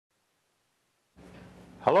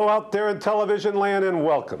Hello out there in television land and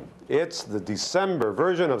welcome. It's the December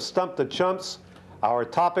version of Stump the Chumps. Our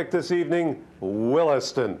topic this evening,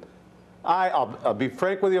 Williston. I'll be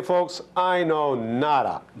frank with you folks, I know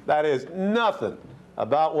nada. That is nothing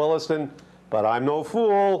about Williston, but I'm no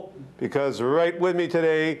fool because right with me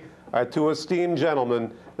today are two esteemed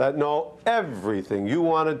gentlemen that know everything you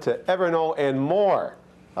wanted to ever know and more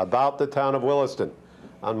about the town of Williston.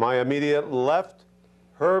 On my immediate left,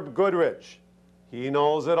 Herb Goodrich. He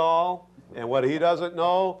knows it all, and what he doesn't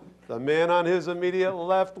know, the man on his immediate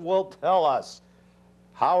left will tell us.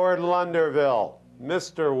 Howard Lunderville,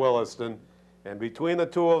 Mr. Williston, and between the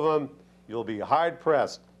two of them, you'll be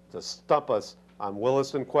hard-pressed to stump us on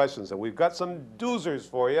Williston questions. And we've got some doozers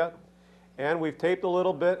for you, and we've taped a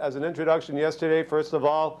little bit as an introduction yesterday. First of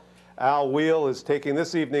all, Al Wheel is taking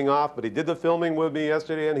this evening off, but he did the filming with me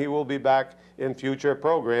yesterday, and he will be back in future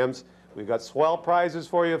programs. We've got swell prizes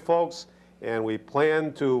for you folks, and we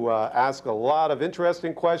plan to ask a lot of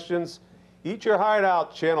interesting questions. Eat your heart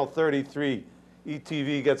out, Channel 33.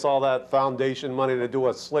 ETV gets all that foundation money to do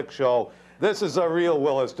a slick show. This is a real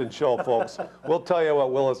Williston show, folks. We'll tell you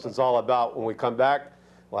what Williston's all about when we come back.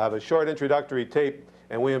 We'll have a short introductory tape,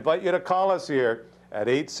 and we invite you to call us here at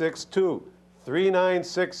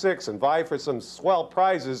 862-3966 and vie for some swell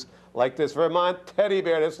prizes like this Vermont teddy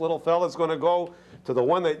bear. This little fella's going to go to the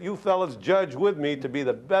one that you fellas judge with me to be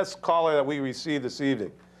the best caller that we receive this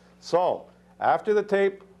evening. So, after the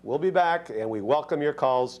tape, we'll be back and we welcome your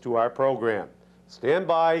calls to our program. Stand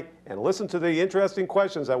by and listen to the interesting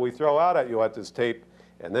questions that we throw out at you at this tape,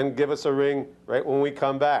 and then give us a ring right when we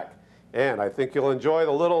come back. And I think you'll enjoy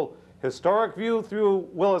the little historic view through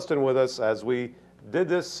Williston with us as we did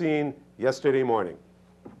this scene yesterday morning.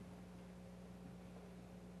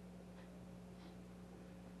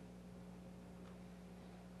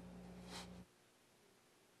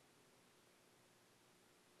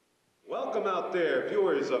 Welcome out there,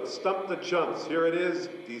 viewers of Stump the Chumps. Here it is,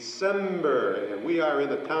 December, and we are in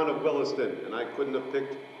the town of Williston. And I couldn't have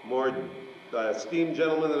picked more esteemed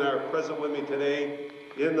gentlemen than are present with me today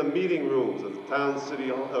in the meeting rooms of the town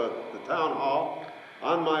hall.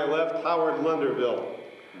 On my left, Howard Lunderville.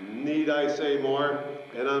 Need I say more?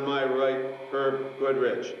 And on my right, Herb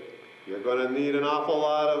Goodrich. You're going to need an awful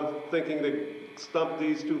lot of thinking to stump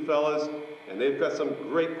these two fellas, and they've got some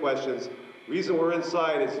great questions. Reason we're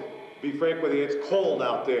inside is, be frank with you, it's cold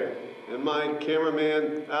out there. And my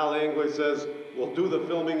cameraman, Al Angler, says we'll do the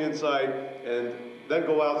filming inside and then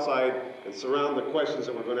go outside and surround the questions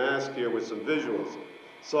that we're going to ask here with some visuals.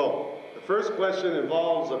 So, the first question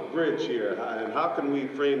involves a bridge here. And how can we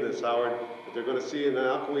frame this, Howard, that they're going to see, and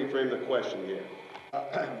how can we frame the question here?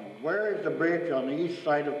 Where is the bridge on the east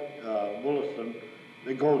side of Williston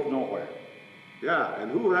that goes nowhere? Yeah, and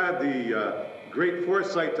who had the great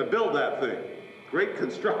foresight to build that thing? Great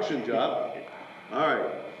construction job. All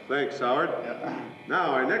right, thanks, Howard.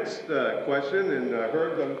 Now, our next question, and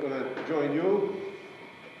Herb, I'm going to join you,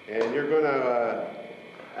 and you're going to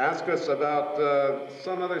ask us about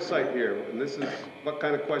some other site here. And this is, what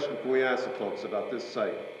kind of question can we ask the folks about this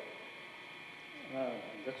site?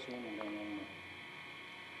 That's the one I don't know.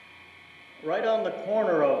 Right on the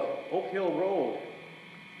corner of Oak Hill Road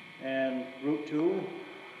and Route 2,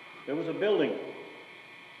 there was a building.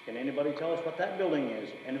 Can anybody tell us what that building is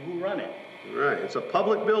and who run it? Right, it's a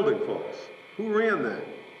public building, folks. Who ran that?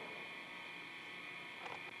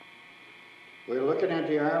 We're looking at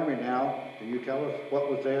the Army now. Can you tell us what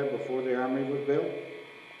was there before the Army was built?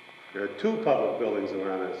 There are two public buildings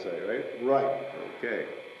around that site, right? Right. Okay.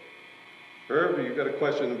 Herb, you've got a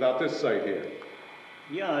question about this site here.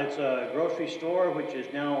 Yeah, it's a grocery store which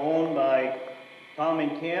is now owned by Tom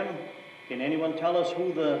and Kim. Can anyone tell us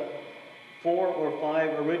who the 4 or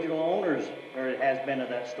 5 original owners has been of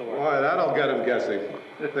that store? Boy, that'll get him guessing.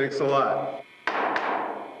 Thanks a lot.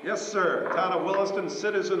 Yes, sir. Town of Williston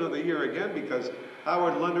Citizen of the Year again, because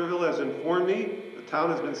Howard Lunderville has informed me the town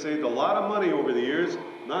has been saved a lot of money over the years,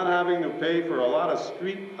 not having to pay for a lot of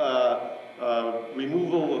street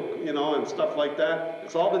removal, you know, and stuff like that.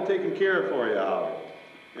 It's all been taken care of for you, Howard.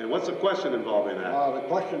 And what's the question involving that? The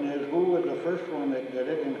question is, who was the first one that did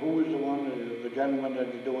it, and who is the one, the gentleman that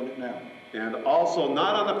is doing it now? And also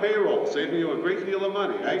not on the payroll, saving you a great deal of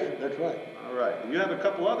money, right? That's right. All right. And you have a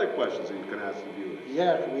couple other questions that you can ask the viewers.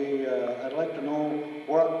 Yes, I'd like to know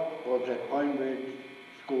what was at Pine Ridge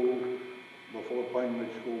School before Pine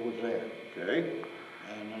Ridge School was there. Okay.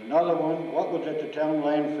 And another one, what was at the town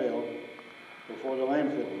landfill before the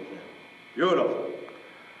landfill was there? Beautiful.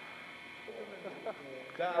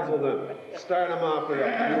 Dazzle them. Start them off with a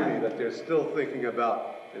beauty that they're still thinking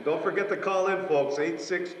about. And don't forget to call in, folks.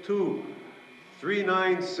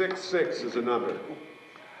 862-3966 is the number.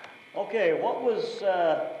 Okay, what was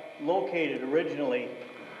located originally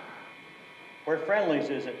where Friendly's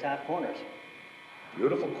is at Tap Corners?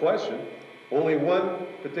 Beautiful question. Only one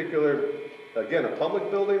particular, again, a public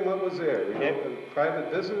building, what was there? You know, a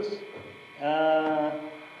private business? No,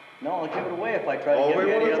 I'll give it away if I try to Oh, give wait,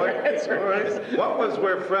 you any wait, other wait. answer. All right. What was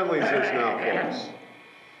where Friendly's is now, folks?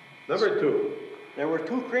 Number 2. There were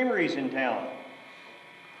 2 creameries in town.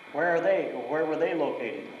 Where are they? Where were they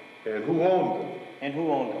located? And who owned them? And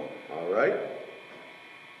who owned them? All right.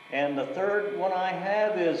 And the third one I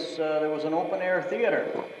have is there was an open air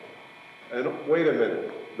theater. And wait a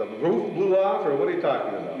minute. The roof blew off, or what are you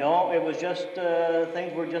talking about? No, it was just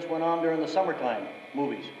things were just went on during the summertime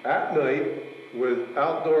movies. At night, with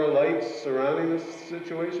outdoor lights surrounding this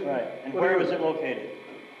situation? Right. And What where do was you- it located?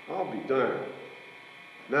 I'll be darned.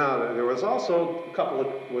 Now, there was also a couple of,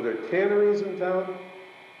 were there tanneries in town?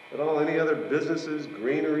 At all, any other businesses,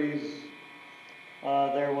 greeneries?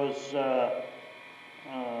 There was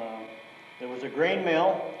a grain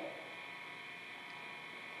mill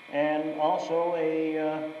and also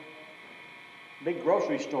a big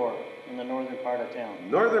grocery store in the northern part of town.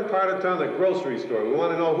 Northern part of town, the grocery store. We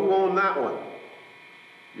want to know who owned that one.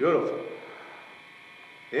 Beautiful.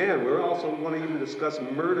 And we also want to even discuss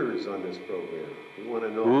murders on this program. We want to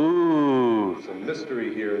know some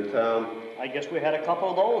mystery here in town. I guess we had a couple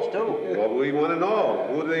of those too. Well, we want to know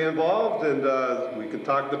who they involved, and we can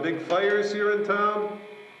talk the big fires here in town,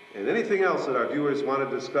 and anything else that our viewers want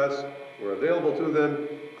to discuss. We're available to them.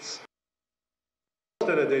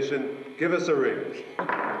 Williston edition, give us a ring.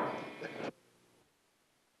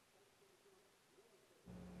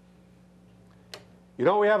 You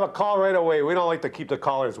know, we have a call right away. We don't like to keep the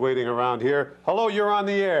callers waiting around here. Hello, you're on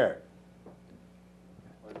the air.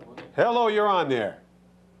 Hello, you're on there.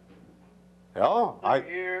 Hello?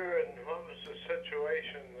 Year and what was the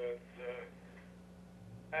situation that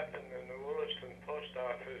happened in the Williston post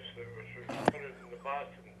office that was reported in the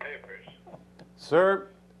Boston papers? Sir,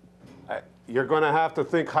 you're going to have to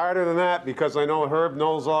think harder than that, because I know Herb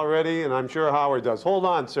knows already, and I'm sure Howard does. Hold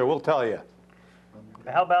on, sir. We'll tell you.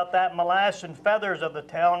 How about that molasses and feathers of the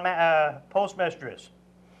town postmistress?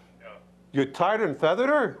 You tied and feathered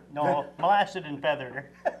her? No, molasses and feathered.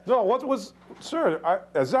 No, what was, sir,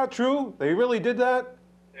 is that true? They really did that?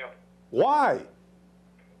 Yeah. Why?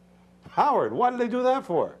 Howard, why did they do that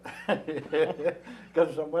for?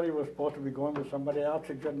 Because somebody was supposed to be going with somebody else,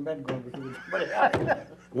 it shouldn't have been going with somebody else.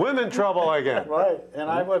 Women trouble again. Right, and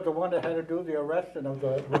I was the one that had to do the arresting of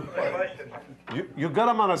the... You got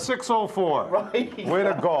them on a 604. Right. Way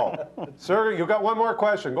to go. Sir, you got one more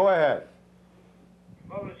question. Go ahead.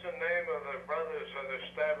 What was the name of the brothers that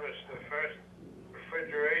established the first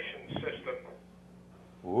refrigeration system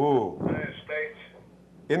Ooh. in the United States?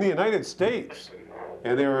 In the United States.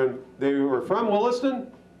 And they were from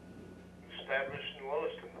Williston? Established in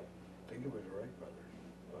Williston. I think it was the Wright brothers.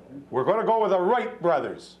 We're going to go with the Wright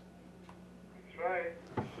brothers. That's right.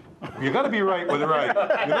 You got to be right with Wright.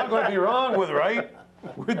 You're not going to be wrong with Wright.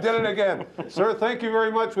 We did it again. Sir, thank you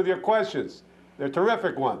very much with your questions. They're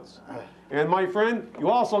terrific ones. And my friend, you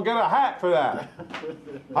also get a hat for that.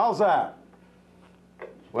 How's that?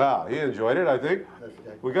 Well, he enjoyed it, I think.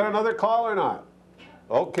 We got another call or not?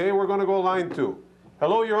 Okay, we're going to go line 2.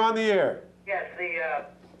 Hello, you're on the air. Yes,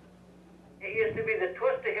 it used to be the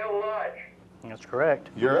Twister Hill Lodge. That's correct.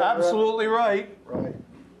 You're absolutely right. Right.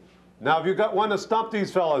 Now, have you got one to stump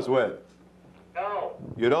these fellas with? No,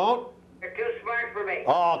 You don't? they're too smart for me.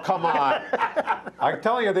 Oh, come on. I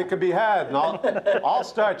tell you, they can be had, and I'll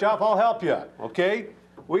start you off. I'll help you, okay?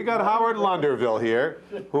 We got Howard Lunderville here,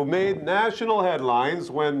 who made national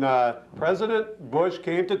headlines when President Bush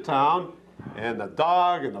came to town, and the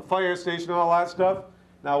dog and the fire station and all that stuff.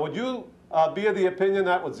 Now, would you be of the opinion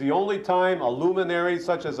that was the only time a luminary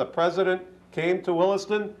such as a president came to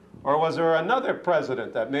Williston? Or was there another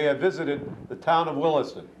president that may have visited the town of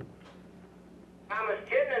Williston? Thomas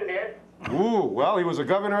Chittenden did. Ooh, well, he was a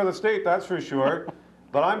governor of the state, that's for sure.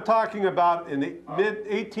 But I'm talking about in the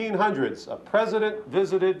mid-1800s, a president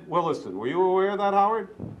visited Williston. Were you aware of that, Howard?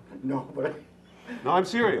 No, but... No, I'm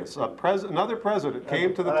serious. Another president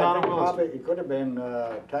came to the town of Williston. Probably, it could have been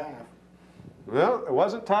Taft. Well, it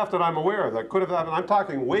wasn't Taft that I'm aware of. That could have happened. I'm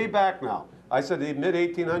talking way back now. I said the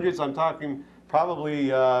mid-1800s. I'm talking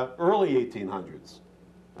probably early 1800s.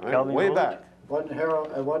 All right? Calvin Way Coolidge? back. Wasn't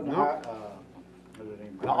Harold, it wasn't, No. what's his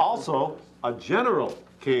name? Now, also, a general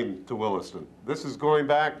came to Williston. This is going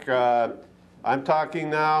back, I'm talking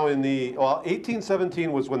now in the, well,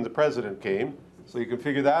 1817 was when the president came, so you can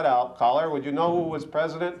figure that out. Caller, would you know who was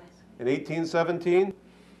president in 1817?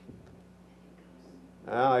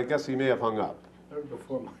 Well, I guess he may have hung up. That was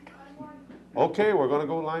before my time. Okay, we're going to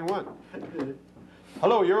go line 1.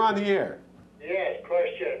 Hello, you're on the air. Yes,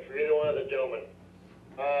 question for either one of the gentlemen.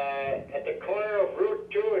 At the corner of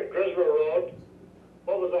Route 2 and Griswold Road,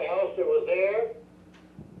 what was the house that was there?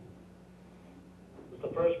 That's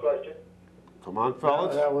the first question. Come on,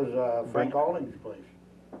 fellas. That was Frank Alling's place.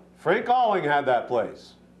 Frank Alling had that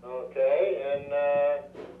place. Okay, and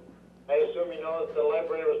I assume you know that the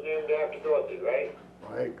library was named after Dorothy, right?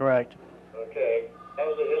 Right, Correct. Okay. That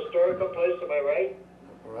was a historical place, am I right?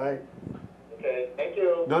 right. Okay, thank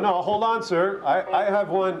you. No, hold on, sir. I have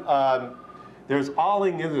one. There's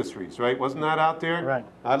Alling Industries, right? Wasn't that out there? Right.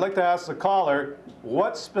 I'd like to ask the caller,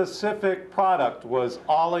 what specific product was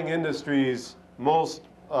Alling Industries most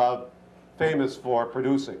famous for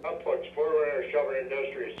producing? Upwards, Forward Shovel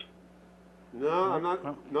Industries. No, I'm not.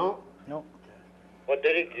 No. No. What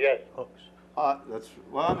did he? Yes. Hooks. Well,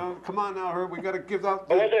 no, come on now, Herb. We got to give out.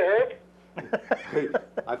 What was it, Herb? Hey,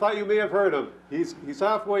 I thought you may have heard him. He's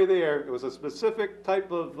halfway there. It was a specific type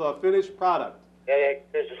of finished product. Yeah,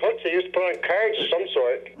 there's hooks they used to put on cars of some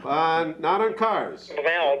sort. Not on cars.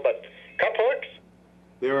 Now, but cup hooks?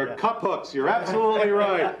 They were cup hooks. You're absolutely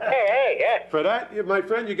right. Oh, hey, yeah. For that, my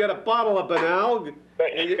friend, you get a bottle of Banal,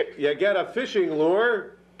 you get a fishing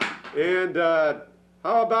lure, and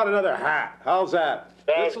how about another hat? How's that?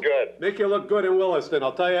 Sounds good. Make you look good in Williston,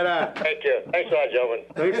 I'll tell you that. Thank you. Thanks a lot, gentlemen.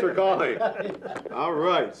 Thanks for calling. All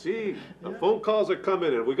right, see, the phone calls are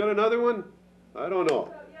coming in. We got another one? I don't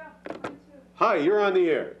know. Hi, you're on the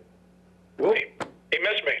air. Whoop. He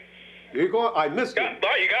missed me. You go. I missed it.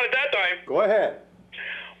 No, you got it that time. Go ahead.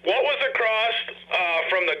 What was across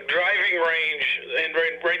from the driving range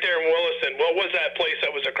right there in Williston? What was that place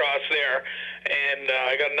that was across there? And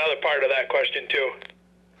I got another part of that question too.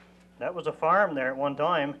 That was a farm there at one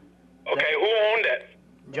time. Okay, who owned it?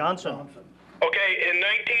 Johnson. Okay, in the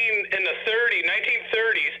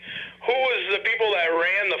 1930s, who was the people that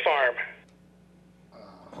ran the farm?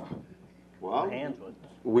 Well, Hands with.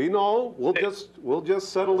 we know. We'll just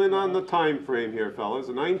settle in on the time frame here, fellas.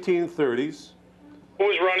 The 1930s. Who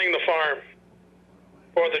was running the farm?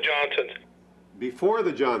 Or the Johnsons? Before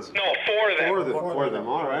the Johnsons. No, for them. For them.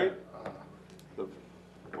 All right.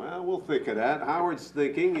 Well, we'll think of that. Howard's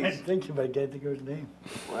thinking. I think if I can't think of his name.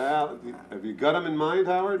 Well, have you got him in mind,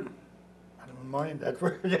 Howard? I don't mind that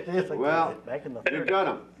word it is. Well, Back in the you 30s. got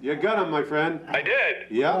him. You got him, my friend. I did.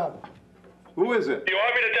 Yeah. Who is it? You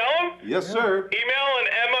want me to tell him? Yes, sir. Email and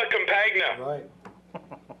Emma Campagna. Right.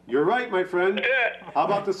 You're right, my friend. That's it. How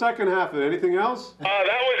about the second half of it? Anything else? That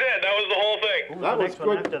was it. That was the whole thing. That was next one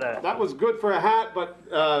good. after that? That was good for a hat, but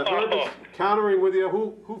Herb is countering with you.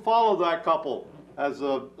 Who followed that couple as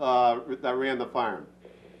that ran the farm?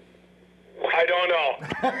 I don't know.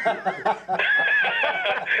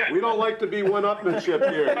 We don't like to be one-upmanship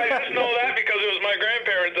here. I just know that because it was my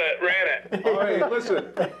grandparents that ran it. All right, listen.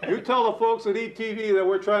 You tell the folks at ETV that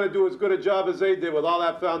we're trying to do as good a job as they did with all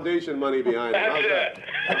that foundation money behind them. How's That's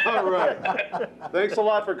that? All right. Thanks a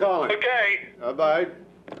lot for calling. Okay. Bye-bye.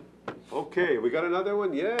 Okay, we got another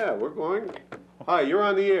one? Yeah, we're going. Hi, you're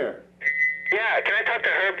on the air. Yeah, can I talk to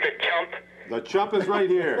Herb the chump? The chump is right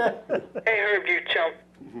here. Hey Herb, you chump.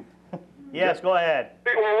 Yes, go ahead.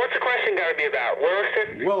 Well, what's the question got to be about?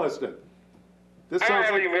 Williston? Williston. This I don't sounds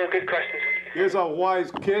have any like, real good questions. here's a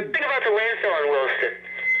wise kid. Think about the landfill in Williston.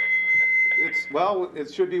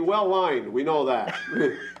 It should be well lined. We know that.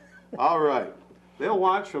 All right. They'll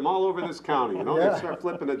watch from all over this county. You know, they start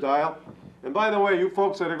flipping the dial. And by the way, you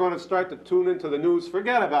folks that are going to start to tune into the news,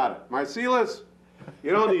 forget about it. Marcellus,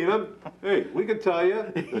 you don't need them. Hey, we can tell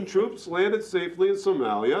you the troops landed safely in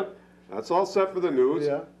Somalia. That's all set for the news.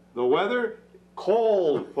 Yeah. The weather,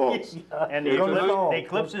 cold, folks. And It's the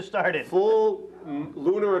eclipse has started. Full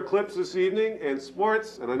lunar eclipse this evening, and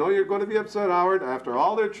sports, and I know you're going to be upset, Howard, after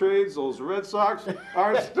all their trades, those Red Sox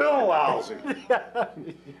are still lousy.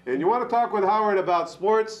 And you want to talk with Howard about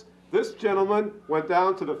sports? This gentleman went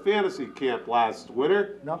down to the fantasy camp last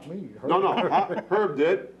winter. Not me. No, Herb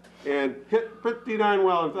did, and hit pretty darn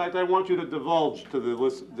well. In fact, I want you to divulge to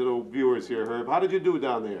the viewers here, Herb. How did you do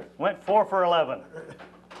down there? Went 4 for 11.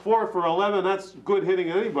 4 for 11, that's good hitting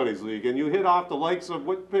in anybody's league, and you hit off the likes of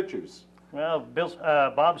what pitchers? Well,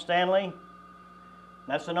 Bob Stanley,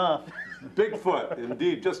 that's enough. Bigfoot,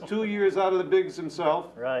 indeed. Just 2 years out of the bigs himself.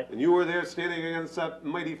 Right. And you were there standing against that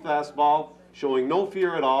mighty fastball, showing no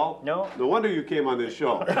fear at all. No. No wonder you came on this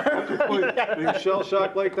show. After being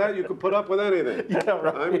shell-shocked like that, you could put up with anything. Yeah,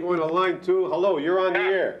 right. I'm going to line 2. Hello, you're on the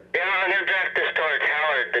air. Yeah, I'm here back to start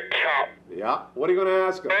Howard the chump. Yeah. What are you going to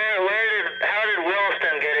ask him? How did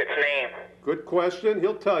Williston get its name? Good question.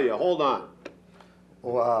 He'll tell you. Hold on.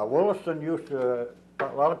 Well, Williston used to, a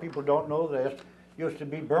lot of people don't know this, used to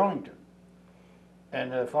be Burlington.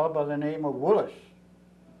 And a fellow by the name of Willis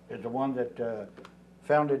is the one that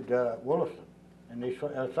founded Williston. And they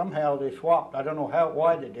somehow they swapped. I don't know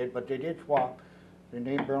why they did, but they did swap. They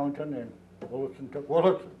named Burlington, and Williston took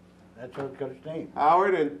Williston. That's how it got its name.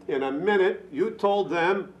 Howard, in a minute, you told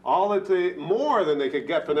them all that more than they could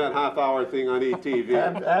get from that half-hour thing on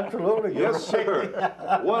ETV. Absolutely. Yes, sir.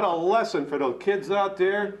 What a lesson for those kids out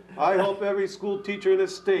there. I hope every school teacher in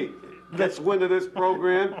this state gets wind of this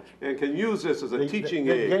program and can use this as a teaching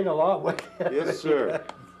They aid. gain a lot with it. Yes, sir.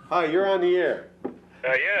 Hi, you're on the air.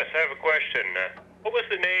 Yes, I have a question. What was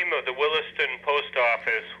the name of the Williston post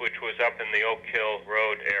office, which was up in the Oak Hill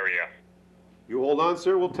Road area? You hold on,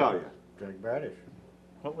 sir, we'll tell you. Jack Bradish.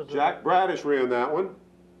 What was Jack Bradish ran that one.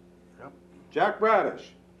 Yep. Jack Bradish.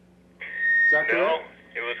 Is that No, correct?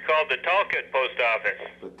 it was called the Talcott post office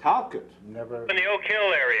The Talcott. Never in the Oak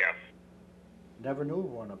Hill area, knew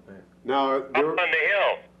one up there. Now, up on the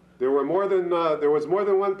hill. there was more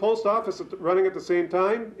than one post office running at the same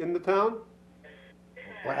time in the town?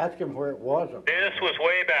 Well, ask him where it was up there. This was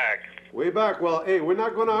way back. Way back. Well, hey, we're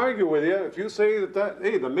not going to argue with you. If you say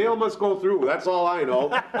hey, the mail must go through, that's all I know.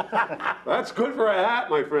 That's good for a hat,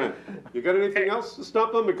 my friend. You got anything else to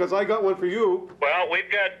stump them? Because I got one for you. Well,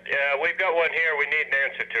 we've got one here we need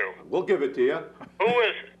an answer to. We'll give it to you. Who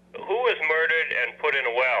was murdered and put in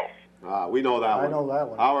a well? Ah, we know that one. I know that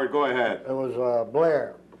one. Howard, go ahead. It was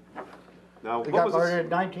Blair. Now, He what got was murdered this? in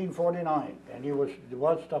 1949, and he was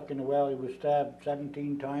stuck in the well. He was stabbed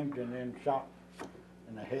 17 times and then shot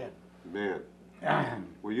in the head. Man,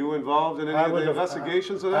 were you involved in any of the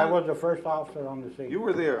investigations of that? I was the first officer on the scene. You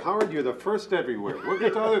were there. Howard, you're the first everywhere. We're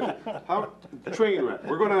going to train wreck.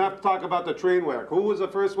 We're going to have to talk about the train wreck. Who was the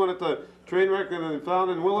first one at the train wreck and then found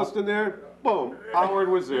in Williston there? Boom. Howard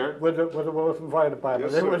was there. With the Williston Fire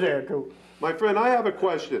Department. Yes, They were sir. there too. My friend, I have a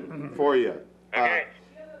question for you. Okay.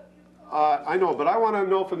 I know, but I want to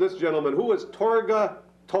know from this gentleman, who is Torga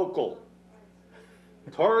Tokal?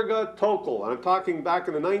 Torga Tokal. I'm talking back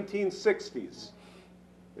in the 1960s.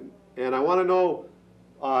 And I want to know,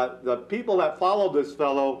 the people that followed this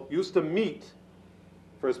fellow used to meet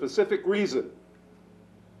for a specific reason.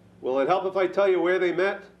 Will it help if I tell you where they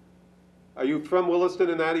met? Are you from Williston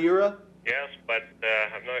in that era? Yes, but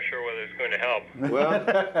I'm not sure whether it's going to help. Well,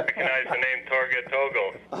 Recognize the name Torga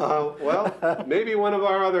Togo. well, maybe one of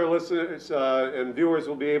our other listeners and viewers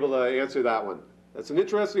will be able to answer that one. That's an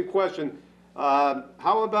interesting question.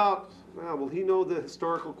 How about, will he know the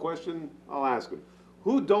historical question? I'll ask him.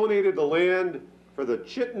 Who donated the land for the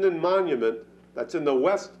Chittenden Monument that's in the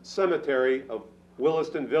West Cemetery of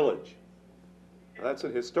Williston Village? Now, that's a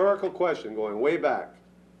historical question going way back.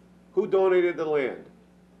 Who donated the land?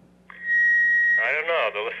 I don't know.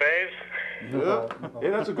 The LaFaves? Yeah,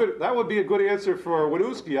 that's that would be a good answer for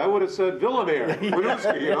Winooski. I would have said Villamere,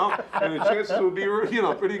 Winooski, and the chances would be,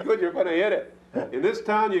 pretty good. You're going to hit it. In this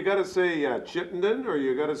town, you got to say Chittenden, or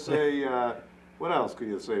you got to say, what else can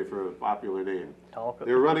you say for a popular name? Talcott.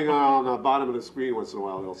 They're running on the bottom of the screen once in a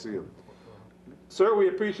while. They'll see them. Sir, we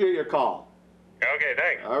appreciate your call. Okay,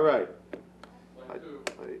 thanks. All right.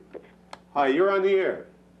 Hi, you're on the air.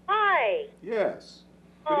 Hi. Yes.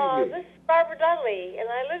 Good evening. This is Barbara Dudley, and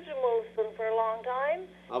I lived in Williston for a long time.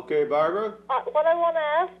 Okay, Barbara. What I want to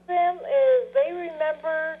ask them is they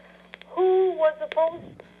remember who was the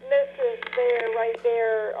postmistress there, right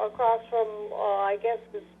there across from, I guess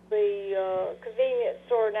it's the convenience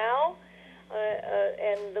store now,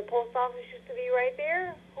 and the post office used to be right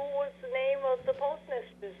there. Who was the name of the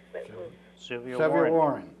postmistress that was? Sylvia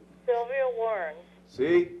Warren. Sylvia Warren.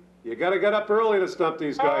 See? You got to get up early to stump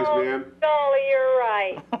these guys, man. Golly, you're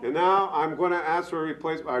right. And now I'm going to ask for a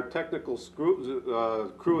replacement. Our technical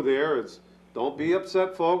crew there is, don't be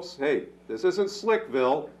upset, folks. Hey, this isn't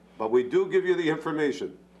Slickville, but we do give you the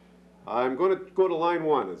information. I'm going to go to line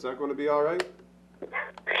 1. Is that going to be all right?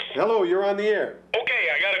 Hello, you're on the air. Okay,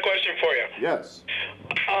 I got a question for you. Yes.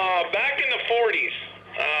 Back in the 40s,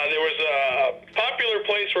 there was a popular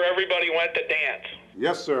place where everybody went to dance.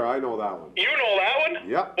 Yes, sir, I know that one. You know that one?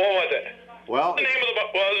 Yep. What was it? Well, What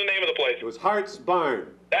was the name of the place? it was Hart's Barn.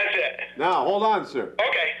 That's it. Now, hold on, sir.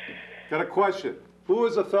 Okay. Got a question. Who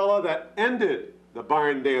was the fella that ended the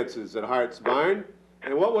barn dances at Hart's Barn?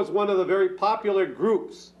 And what was one of the very popular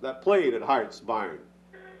groups that played at Hart's Barn?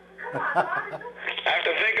 I have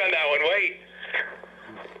to think on that one. Wait.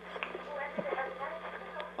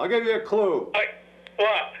 I'll give you a clue. What?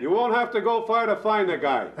 You won't have to go far to find the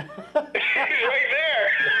guy. He's right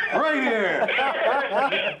there. Right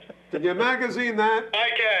here. Can you magazine that? I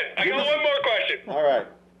can. I got one more question. All right.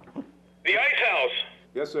 The Ice House.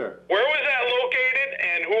 Yes, sir. Where was that located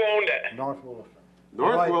and who owned it? North Williston.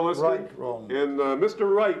 North Wright- Williston, Wright owned it. and Mr.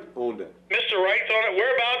 Wright owned it. Mr. Wright's on it.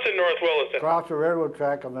 Whereabouts in North Williston? Across the railroad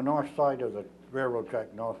track on the north side of the railroad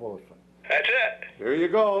track, North Williston. That's it. There you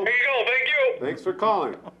go. There you go. Thank you. Thanks for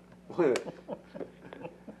calling.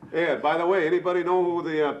 Yeah, by the way, anybody know who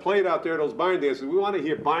the played out there, those barn dances? We want to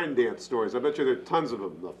hear barn dance stories. I bet you there are tons of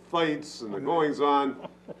them. The fights and the goings on.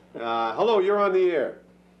 Hello, you're on the air.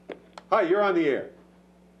 Hi, you're on the air.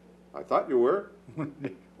 I thought you were.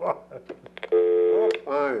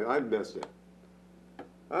 Oh, I missed it.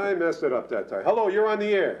 I messed it up that time. Hello, you're on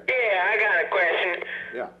the air. Yeah, I got a question.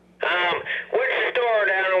 Yeah. What's the store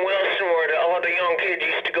down in Williston where all the young kids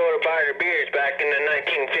used to go to buy their beers back in the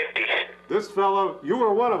 1950s? This fellow, you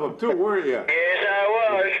were one of them too, weren't you? Yes, I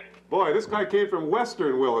was. Boy, this guy came from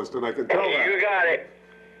Western Williston, I can tell that. You got it.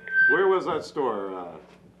 Where was that store?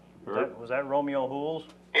 Herb? Was that Romeo Hools?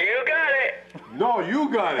 You got it. No, you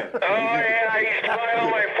got it. Oh, yeah, I used to buy all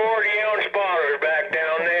my 40-ounce bottles back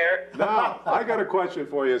down there. Now, I got a question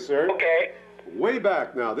for you, sir. Okay. Way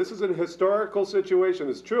back now, this is a historical situation,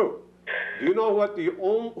 it's true. Do you know what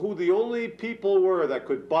who the only people were that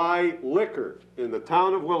could buy liquor in the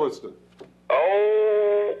town of Williston?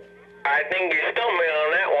 Oh, I think you stumped me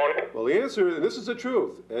on that one. Well, the answer, and this is the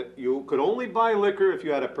truth, you could only buy liquor if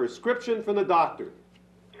you had a prescription from the doctor.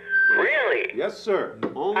 Really? Yes, sir.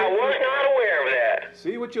 Only I was not aware of that.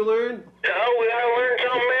 See what you learned? Oh, we gotta learn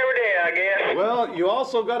something every day, I guess. Well, you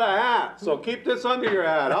also got a hat, so keep this under your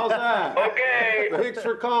hat. How's that? Okay. Thanks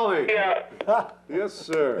for calling. Yeah. Yes,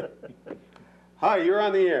 sir. Hi, you're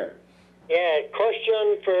on the air. Yeah,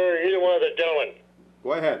 question for either one of the gentlemen.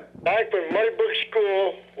 Go ahead. Back when Muddy Brook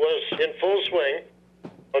School was in full swing,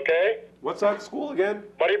 okay? What's that school again?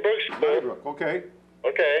 Muddy Brook School. Meadowbrook, okay.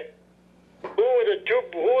 Okay. Who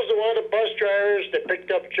was the one of the bus drivers that picked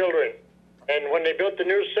up children? And when they built the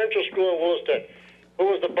new Central School in Williston, who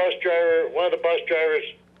was the bus driver, one of the bus drivers?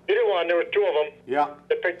 Either one, there were two of them Yeah.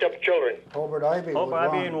 that picked up children. Hobart Ivy Hope was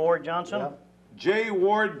Ivy one. and Ward Johnson? Yeah. J.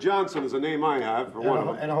 Ward Johnson is a name I have for one of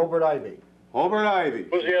them. And Hobart Ivy. Hobart Ivy.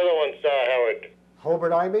 Who's the other one, Howard?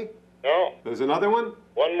 Hobart Ivy? No, There's another one?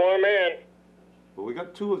 one more man. Well, we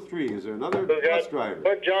got 2 of 3. Is there another Who bus got driver?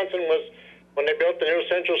 Bud Johnson was when they built the new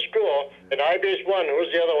Central School, and Ivy's one.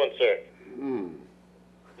 Who's the other one, sir?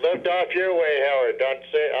 Lived off your way, Howard. Don't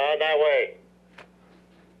say on that way.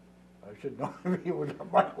 I should know if he was on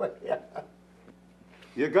my way.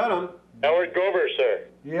 You got him. Howard Gober, sir.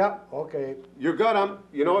 Yeah, okay. You got him.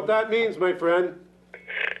 You know what that means, my friend?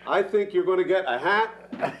 I think you're going to get a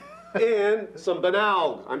hat and some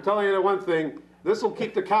banal. I'm telling you the one thing. This will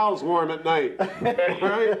keep the cows warm at night. All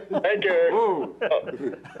right? Thank you. Ooh.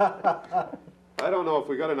 I don't know if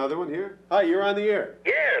we got another one here. Hi, you're on the air.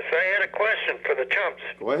 Yes, I had a question for the Chumps.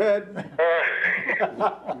 Go ahead.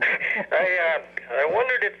 I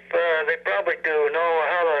wondered if they probably do know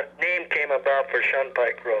how the name came about for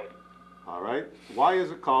Shunpike Road. All right. Why is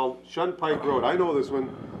it called Shunpike Road? I know this one.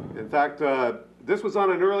 In fact, this was on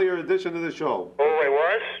an earlier edition of the show. Oh, it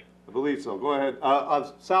was? I believe so. Go ahead.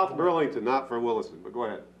 Of South Burlington, not from Williston, but go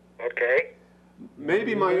ahead. Okay.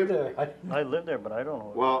 Maybe I lived there, but I don't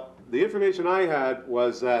know. Well, the information I had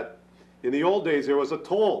was that in the old days there was a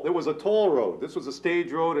toll. There was a toll road. This was a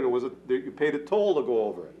stage road, and you paid a toll to go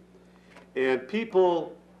over it. And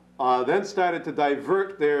people then started to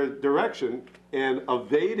divert their direction and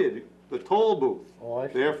evaded the toll booth. Oh, I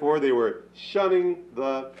see. Therefore, they were shunning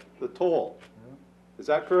the toll. Is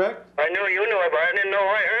that correct? I knew you knew it, but I didn't know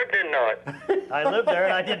why Herb didn't know it. I lived there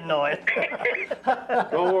and I didn't know it.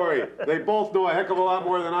 Don't worry. They both know a heck of a lot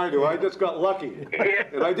more than I do. I just got lucky.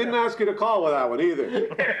 And I didn't ask you to call with that one either.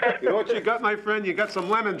 You know what you got, my friend? You got some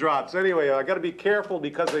lemon drops. Anyway, I got to be careful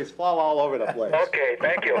because they fall all over the place. Okay,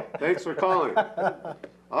 thank you. Thanks for calling.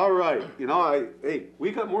 All right. You know, hey,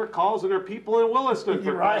 we got more calls than there are people in Williston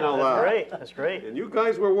for crying out loud. That's great. That's great. And you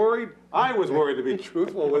guys were worried? I was worried, to be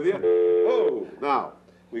truthful with you. Oh, now,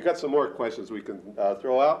 we got some more questions we can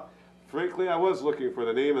throw out. Frankly, I was looking for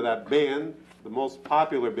the name of that band, the most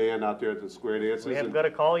popular band out there at the Square Dances. We haven't got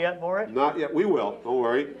a call yet for it? Not yet. We will. Don't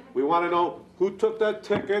worry. We want to know who took the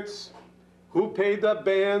tickets, who paid the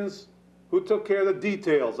bands, who took care of the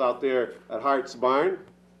details out there at Hart's Barn.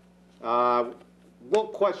 We'll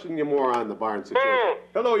question you more on the barn situation.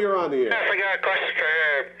 Hello, you're on the air. Yes, I got a question for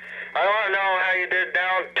Herb. I want to know how you did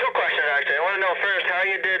down, 2 questions actually. I want to know first how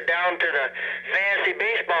you did down to the Fantasy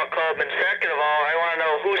Baseball Club, and second of all, I want to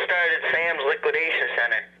know who started Sam's Liquidation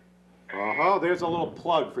Center. Uh-huh, there's a little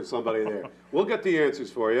plug for somebody there. We'll get the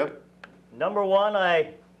answers for you. Number 1,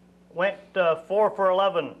 I went 4 for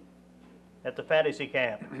 11 at the fantasy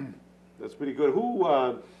camp. That's pretty good.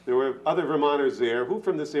 Who, there were other Vermonters there. Who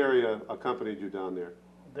from this area accompanied you down there?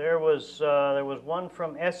 There was one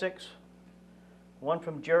from Essex, one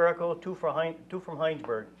from Jericho, two from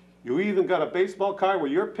Heinsberg. You even got a baseball card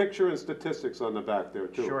with your picture and statistics on the back there,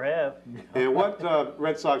 too. Sure have. And what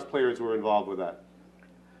Red Sox players were involved with that?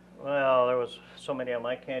 Well, there was so many of them,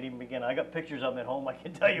 I can't even begin. I got pictures of them at home. I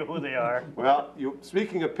can tell you who they are. Well,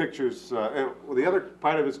 speaking of pictures, and the other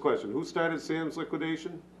part of his question, who started Sam's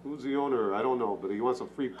liquidation? Who's the owner? I don't know, but he wants a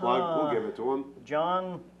free plug. We'll give it to him.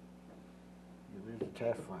 John. The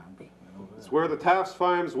Taft Farms. I know that. It's where the Taft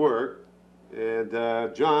Farms were. And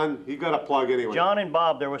John, he got a plug anyway. John and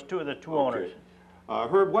Bob, there was the two owners.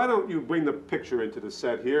 Herb, why don't you bring the picture into the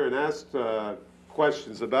set here and ask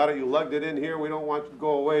questions about it? You lugged it in here. We don't want you to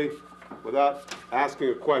go away without asking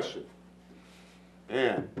a question.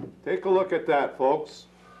 And take a look at that, folks.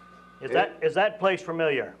 Is that place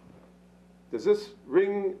familiar? Does this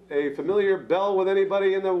ring a familiar bell with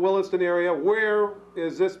anybody in the Williston area? Where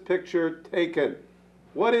is this picture taken?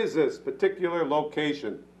 What is this particular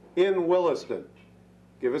location in Williston?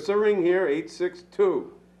 Give us a ring here,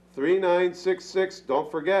 862-3966.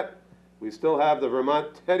 Don't forget, we still have the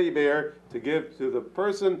Vermont teddy bear to give to the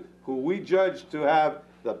person who we judge to have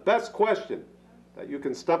the best question that you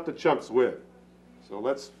can stump the chumps with. So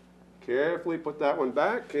let's carefully put that one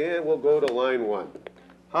back, and we'll go to line 1.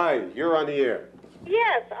 Hi, you're on the air.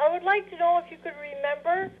 Yes, I would like to know if you could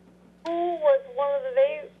remember who was one of the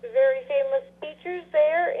very famous teachers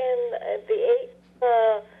there in the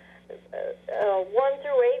 1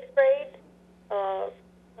 through 8th grade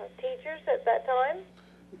teachers at that time?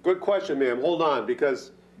 Good question, ma'am. Hold on,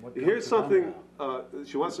 because here's something.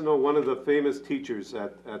 She wants to know one of the famous teachers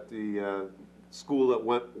at the school that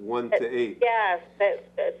went 1 to 8. Yes,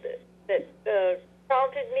 that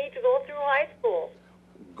prompted me to go through high school.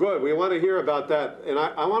 Good. We want to hear about that. And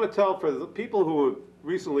I want to tell for the people who have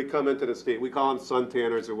recently come into the state, we call them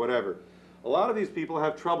suntanners or whatever. A lot of these people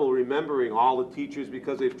have trouble remembering all the teachers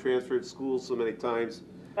because they've transferred schools so many times.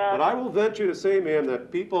 But I will venture to say, ma'am, that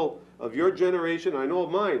people of your generation, I know of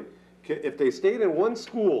mine, if they stayed in one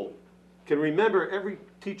school, can remember every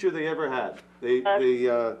teacher they ever had. They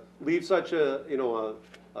leave such a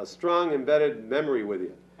strong embedded memory with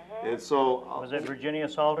you. And so was it Virginia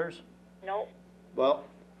Salters? No. Well,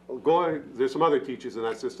 there's some other teachers in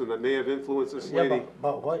that system that may have influenced this lady. Yeah,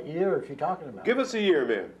 but what year is she talking about? Give us a year,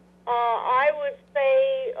 ma'am. I would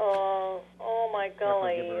say, oh my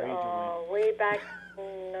golly, Give her age away. way back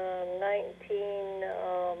in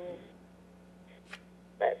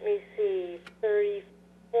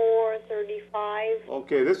 34, 35.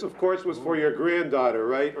 Okay, this of course was for your granddaughter,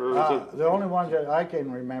 right? Or was The only one that I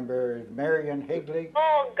can remember is Marion Higley.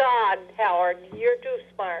 Oh God, Howard, you're too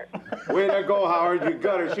smart. Way to go, Howard. You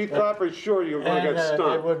got her. She thought for sure you were going to get It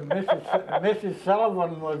stumped. was Mrs.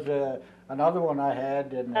 Sullivan was another one I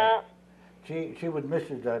had, and she was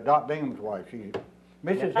Mrs. Dot Bingham's wife.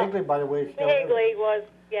 Mrs. Higley, by the way, is still Higley was,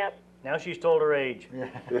 yep. Now she's told her age.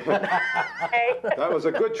 Hey, That was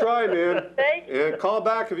a good try, man. thank you. And call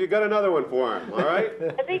back if you got another one for him, all right?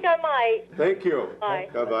 I think I might. Thank you. Bye.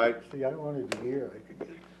 Bye-bye. See, I wanted to hear. I could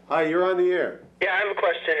get Hi, you're on the air. Yeah, I have a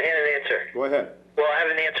question and an answer. Go ahead. Well, I have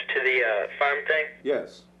an answer to the farm thing.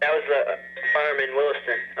 Yes. That was a farm in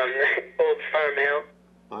Williston, on the old Farm Hill.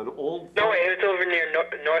 On old... No, wait, it was over near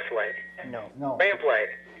Northlake. No. No. Lamplight.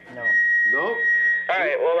 No. No? All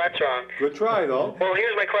right, well, that's wrong. Good try, though. Well,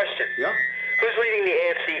 here's my question. Yeah. Who's leading the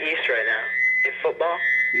AFC East right now? In football?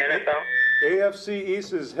 NFL? AFC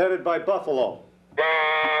East is headed by Buffalo.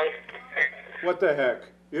 Wrong. What the heck?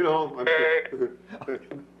 You know, I'm...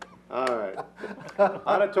 All right.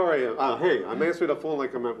 Auditorium. Hey, I'm answering the phone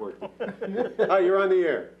like I'm at work. Hi, you're on the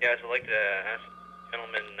air. Yes, I'd like to ask the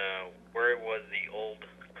gentleman where was the old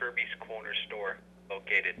Kirby's Corner store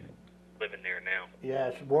located, living there now?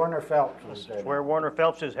 Yes, Warner Phelps was That's there. where Warner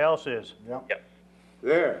Phelps' house is. Yep. Yep.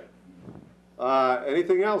 There.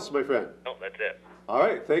 Anything else, my friend? No, that's it. All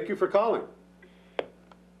right, thank you for calling.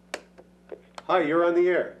 Hi, you're on the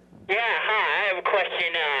air. Yeah, hi, I have a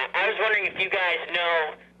question. I was wondering if you guys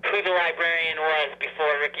know who the librarian was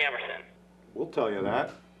before Rick Emerson. We'll tell you that.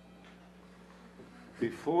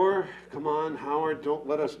 Before, come on, Howard, don't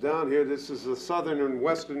let us down here. This is the southern and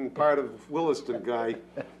western part of Williston guy.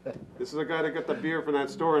 This is a guy that got the beer from that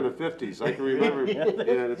store in the 50s. I can remember. Yeah,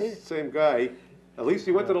 it's the same guy. At least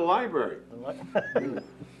he went to the library.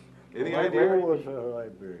 Any Where idea? was her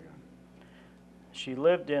librarian? She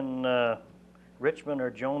lived in Richmond or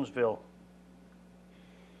Jonesville.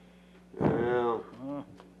 Well,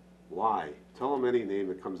 why? Tell them any name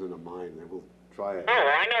that comes into mind. They will try it. Oh,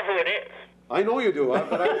 I know who it is. I know you do, but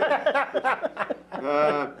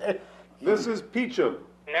Mrs. Peachum.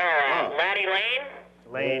 No, Laddie Lane?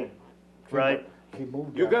 Lane. Right. She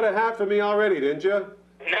moved. You got a hat for me already, didn't you?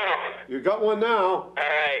 No. You got one now. All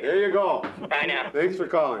right. There you go. Bye now. Thanks for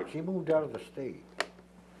calling. She moved out of the state.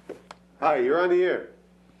 Hi, you're on the air.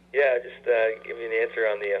 Yeah, just give me an answer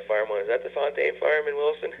on the farm one. Is that the Fontaine Farm in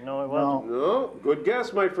Williston? No, it wasn't. No, good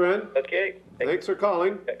guess, my friend. Okay. Thanks for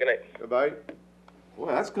calling. Yeah, good night. Goodbye. Boy,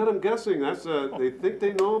 that's good. I'm guessing. That's they think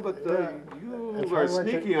they know, but you are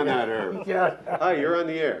sneaky on that, Herb. Yeah. Hi, you're on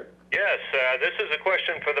the air. Yes, this is a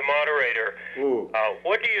question for the moderator. Ooh.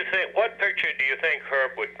 What do you think? What picture do you think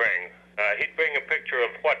Herb would bring? He'd bring a picture of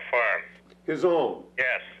what farm? His own.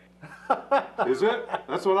 Yes. Is it?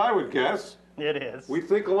 That's what I would guess. It is. We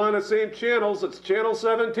think along the same channels. It's channel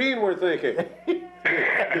 17 we're thinking.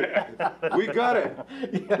 We got it.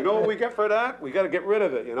 You know what we get for that? We got to get rid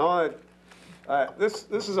of it. You know, this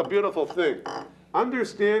is a beautiful thing.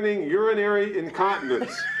 Understanding urinary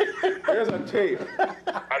incontinence. There's a tape.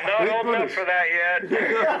 I'm not old enough for that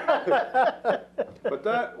yet. But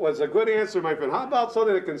that was a good answer, my friend. How about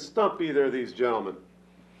something that can stump either of these gentlemen?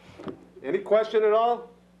 Any question at all?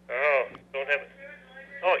 Oh, don't have.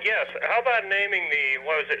 Oh, yes. How about naming the,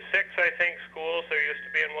 what was it, 6, I think, schools there used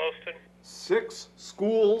to be in Williston? 6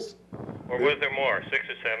 schools. Or was there more, 6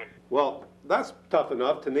 or 7? Well, that's tough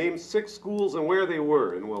enough to name 6 schools and where they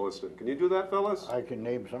were in Williston. Can you do that, fellas? I can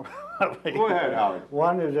name some. Go ahead, Howard.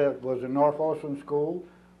 One was a North Williston School.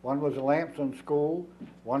 One was a Lamson School.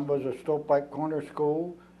 One was a Stovepike Corner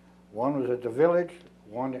School. One was at the Village.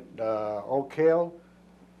 One at Oak Hill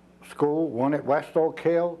School. One at West Oak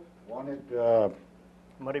Hill. One at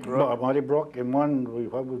Muddy Brook. Muddy Brook, and one,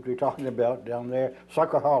 what was we talking about down there?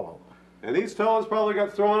 Sucker Hollow. And these fellas probably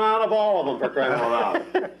got thrown out of all of them for crying out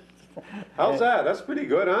loud. How's that? That's pretty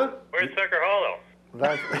good, huh? Where's Sucker Hollow?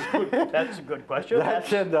 That's a good question.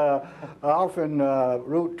 That's in off in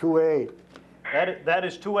Route 2A. That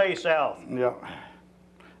is 2A South. Yeah.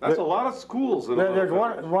 That's a lot of schools. In There's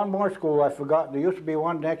one more school I forgot. There used to be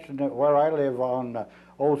one next to where I live on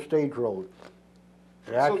Old Stage Road.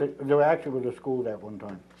 There actually was a school that one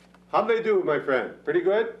time. How'd they do, my friend? Pretty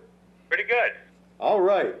good? Pretty good. All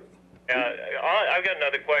right. I've got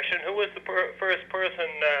another question. Who was the first person,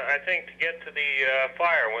 I think, to get to the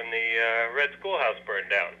fire when the Red Schoolhouse burned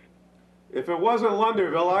down? If it wasn't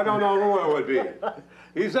Lunderville, I don't know who it would be.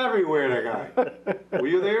 He's everywhere, that guy. Were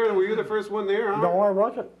you there? Were you the first one there, huh? No, I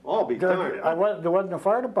wasn't. Oh, be darned. There wasn't a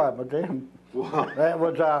fire department then. Wow. That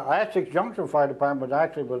was Essex Junction Fire Department.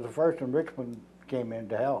 Actually, was the first in Richmond came in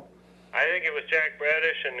to help. I think it was Jack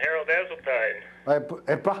Bradish and Harold Hazeltine.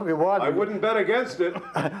 It probably was. I wouldn't bet against it.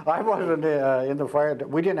 I wasn't in the fire.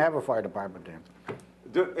 We didn't have a fire department then.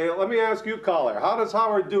 Let me ask you, caller, how does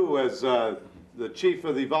Howard do as the chief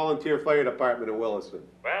of the volunteer fire department in Williston?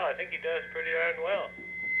 Well, I think he does pretty darn well.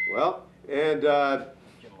 Well, and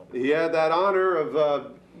he had that honor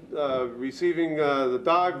of receiving the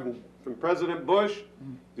dog from President Bush.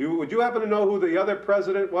 Would you happen to know who the other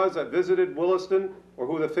president was that visited Williston, or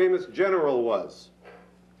who the famous general was?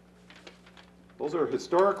 Those are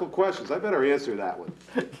historical questions. I better answer that one.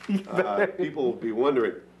 People will be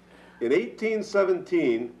wondering. In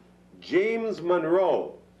 1817, James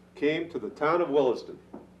Monroe came to the town of Williston.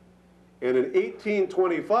 And in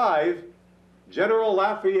 1825, General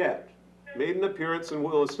Lafayette made an appearance in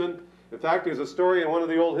Williston. In fact, there's a story in one of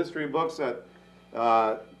the old history books that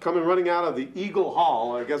coming running out of the Eagle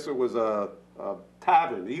Hall, I guess it was a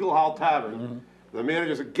tavern, the Eagle Hall Tavern. Mm-hmm. The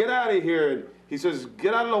manager said, "Get out of here." And he says,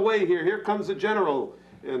 "Get out of the way here. Here comes the general."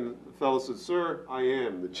 And the fellow said, "Sir, I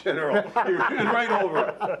am the general." He ran right over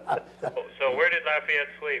it. So where did Lafayette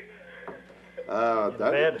sleep?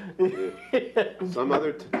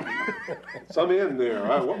 Some inn there.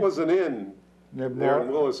 What was an inn there in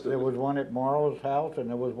Williston? There was one at Morrow's house, and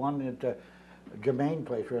there was one at Jermaine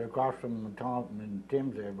place right across from Tom and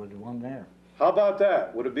Tim's. There was one there. How about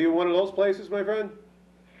that? Would it be one of those places, my friend?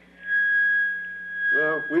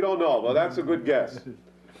 Well, we don't know, but that's a good guess.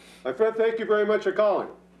 My friend, thank you very much for calling.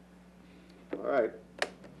 All right.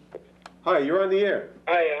 Hi, you're on the air.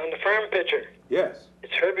 Hi, I'm the farm pitcher. Yes.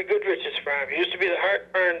 It's Herbie Goodrich's farm. It used to be the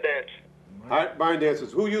Hart Barn Dance. Hart Barn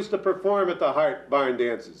Dances. Who used to perform at the Hart Barn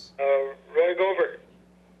Dances? Roy Gover.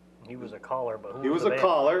 He was a caller, but who he was the a band?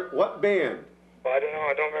 caller. What band? Well, I don't know.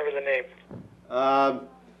 I don't remember the name.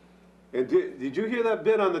 And did you hear that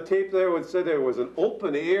bit on the tape there when it said there was an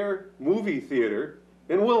open-air movie theater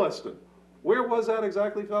in Williston? Where was that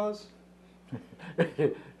exactly, fellas?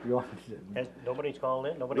 Nobody's called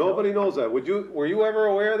in? Nobody knows that. Were you ever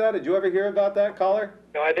aware of that? Did you ever hear about that, caller?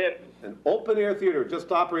 No, I didn't. An open-air theater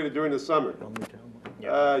just operated during the summer.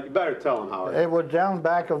 You better tell him, Howard. It was down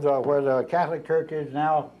back of where the Catholic Church is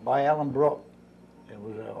now by Allen Brook. It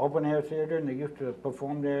was an open-air theater, and they used to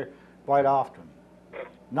perform there quite often.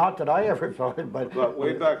 Not that I ever saw it, but. But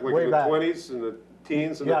way back, like way in the back. 20s and the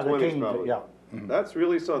teens and Yeah, the the 20s teens, probably. yeah. That's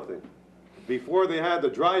really something. Before they had the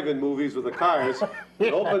drive-in movies with the cars,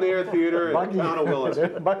 an open-air theater in the town of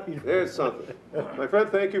Williston. Buggies. There's something. My friend,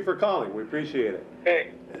 thank you for calling. We appreciate it.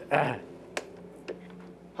 Hey.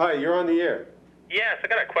 Hi, you're on the air. Yes, I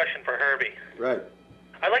got a question for Herbie. Right.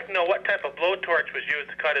 I'd like to know what type of blowtorch was used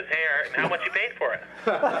to cut his hair and how much you paid for it.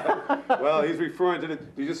 Well, he's referring to the,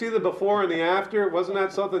 did you see the before and the after? Wasn't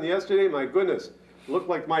that something yesterday? My goodness. It looked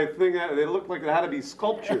like my thing, it looked like it had to be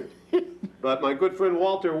sculptured. But my good friend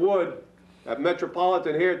Walter Wood at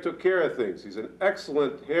Metropolitan Hair took care of things. He's an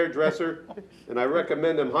excellent hairdresser, and I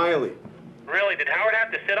recommend him highly. Really? Did Howard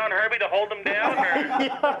have to sit on Herbie to hold him down?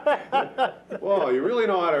 Or? Well, you really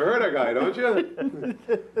know how to hurt a guy, don't you?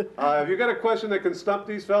 Have you got a question that can stump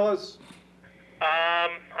these fellas?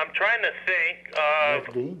 I'm trying to think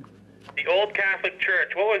of Dean. the old Catholic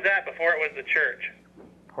Church. What was that before it was the church?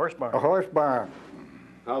 Horse barn. A horse barn.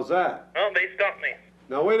 How's that? Oh, they stumped me.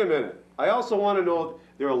 Now, wait a minute. I also want to know,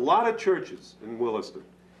 there are a lot of churches in Williston.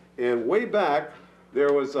 And way back,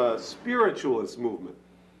 there was a spiritualist movement.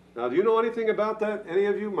 Now, do you know anything about that? Any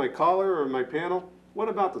of you, my caller or my panel? What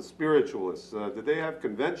about the spiritualists? Did they have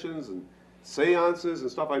conventions and seances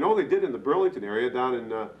and stuff? I know they did in the Burlington area, down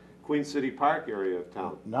in Queen City Park area of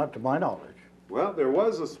town. Not to my knowledge. Well, there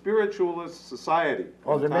was a spiritualist society.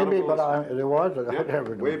 Oh, in there the may town of be, but Williston. there was. I Yep,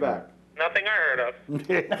 never knew way that. back. Nothing I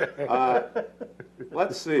heard of.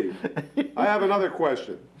 Let's see. I have another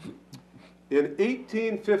question. In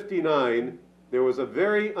 1859, there was a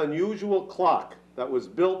very unusual clock that was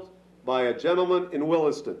built by a gentleman in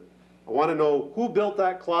Williston. I want to know who built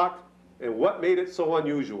that clock and what made it so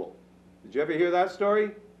unusual. Did you ever hear that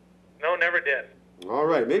story? No, never did. All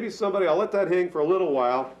right, maybe somebody, I'll let that hang for a little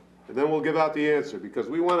while, and then we'll give out the answer, because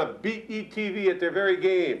we want to beat ETV at their very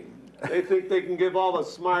game. They think they can give all the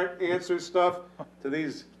smart answer stuff to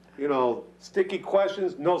these, you know, sticky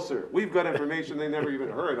questions. No, sir. We've got information they never even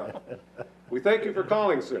heard of. We thank you for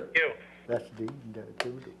calling, sir. You. That's Dean.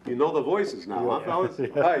 You know the voices now, huh, fellas?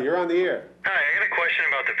 Hi, you're on the air. Hi, I got a question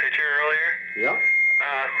about the picture earlier. Yeah?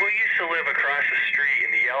 Who used to live across the street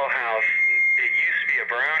in the yellow house? It used to be a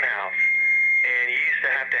brown house, and you used to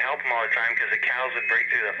have to help them all the time because the cows would break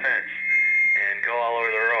through the fence and go all over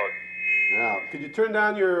the road. Now, could you turn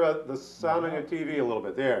down your the sound on your TV a little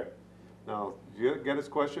bit? There. Now, did you get his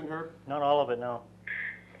question, Herb? Not all of it, no.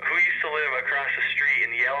 Who used to live across the street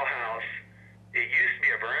in the yellow house? It used to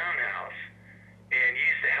be a brown house, and you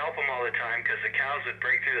used to help them all the time because the cows would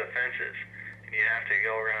break through the fences, and you'd have to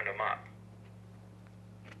go round them up.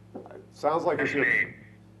 Sounds like it's That's your, me.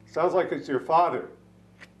 sounds like it's your father.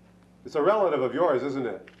 It's a relative of yours, isn't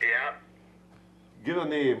it? Yeah. Give a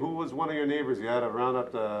name. Who was one of your neighbors you had to round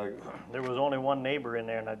up the... There was only one neighbor in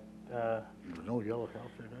there, and There's no yellow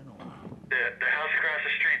house there, I know. The house across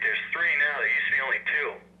the street, there's three now. There used to be only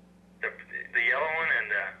two. The yellow one and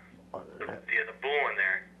the blue one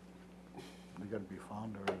there. We gotta be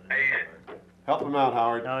fonder of I it. used Help him out,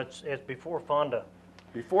 Howard. no, it's before Fonda.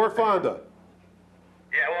 Before Fonda.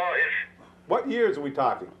 Yeah, well, it's What years are we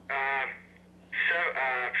talking?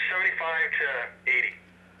 75 to 80.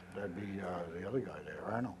 That'd be the other guy there,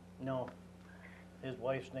 I know. No, his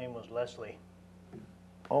wife's name was Leslie.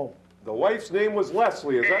 Oh. The wife's name was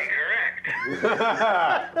Leslie, is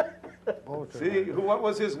Correct. Both See, what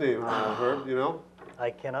was his name, Herb, you know? I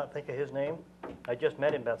cannot think of his name. I just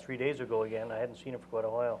met him about 3 days ago again. I hadn't seen him for quite a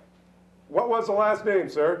while. What was the last name,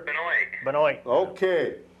 sir? Benoit. Benoit.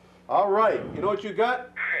 Okay. All right. You know what you got?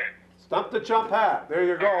 Stump the Chump hat. There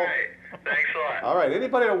you go. All right. Thanks a lot. All right.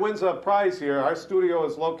 Anybody that wins a prize here, our studio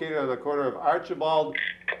is located on the corner of Archibald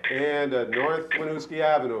and North Winooski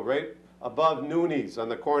Avenue, right above Nooney's on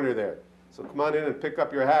the corner there. So come on in and pick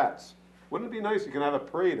up your hats. Wouldn't it be nice you can have a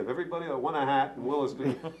parade of everybody that won a hat in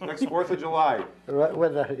Williston next 4th of July, Right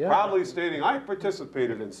with the, yeah. proudly stating, I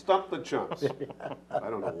participated in Stump the Chumps. I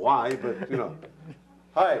don't know why, but you know.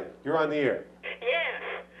 Hi, you're on the air. Yes,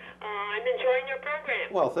 I'm enjoying your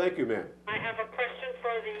program. Well, thank you, ma'am. I have a question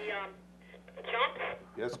for the Chumps.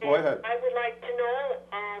 Yes, go ahead. I would like to know,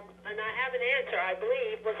 and I have an answer, I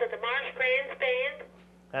believe, was it the Marsh Bandstand?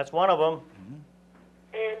 That's one of them.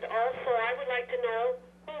 And also, I would like to know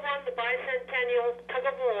who won the Bicentennial Tug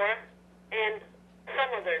of War and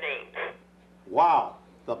some of their names. Wow,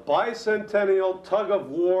 the Bicentennial Tug of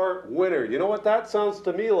War winner. You know what that sounds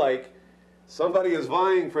to me like? Somebody is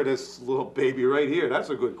vying for this little baby right here. That's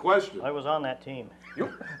a good question. I was on that team. No,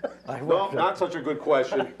 not such a good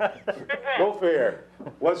question. No fair.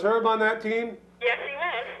 Was Herb on that team? Yes, he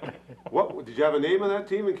was. What, did you have a name on that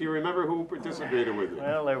team, and can you remember who participated with you?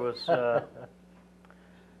 Well, there was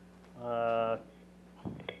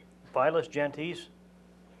Phyllis Gentis,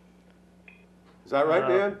 Is that right,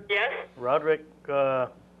 Dan? Yes, Roderick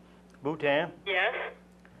Boutin, yes,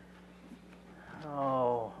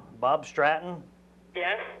 oh, Bob Stratton,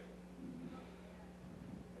 yes.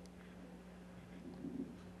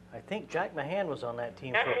 I think Jack Mahan was on that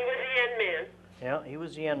team. Yes, for- he was the end man. Yeah, he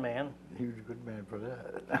was the end man. He was a good man for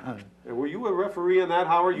that. And were you a referee in that,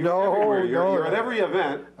 Howard? You No, were everywhere. You're no. at every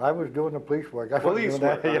event. I was doing the police work. I wasn't Police doing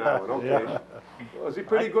work that. on that one, okay. Yeah. Was he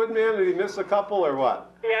pretty good, man? Did he miss a couple or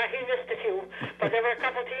what? Yeah, he missed a few, but there were a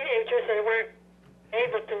couple teenagers that weren't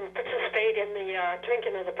able to participate in the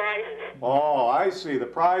drinking of the prizes. Oh, I see. The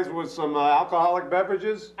prize was some alcoholic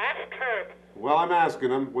beverages? Ask Herb. Well, I'm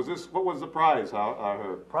asking him. What was the prize,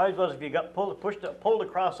 Herb? Prize was if you got pulled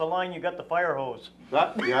across the line, you got the fire hose.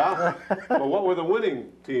 That, yeah? But what were the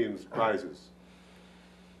winning team's prizes?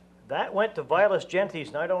 That went to Phyllis Gentis,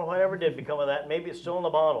 and I don't know what ever did become of that. Maybe it's still in the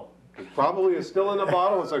bottle. It probably is still in the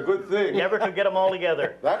bottle. It's a good thing. Never could get them all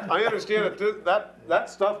together. That, I understand it. That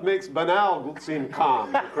stuff makes banal seem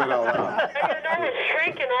calm. To cry out loud. I know it's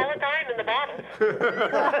shrinking all the time in the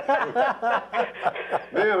bottle.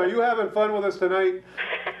 Ma'am, are you having fun with us tonight?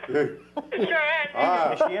 Sure is.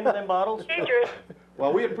 Ah, Is she into them bottles? Teenagers.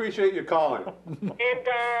 well, we appreciate you calling. And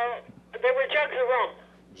there were jugs of rum.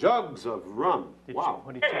 Jugs of rum. Did Wow. She,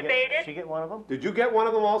 what did she get? Dissipated. She get one of them? Did you get one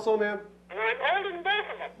of them also, ma'am? And I'm holding both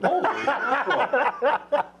of them. Holy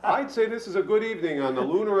mackerel. I'd say this is a good evening on the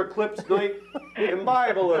lunar eclipse night.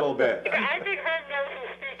 Imbibe a little bit. I think Herb knows who's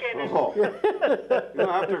speaking. Oh. You know,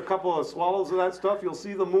 after a couple of swallows of that stuff, you'll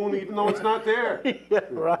see the moon even though it's not there. Yeah,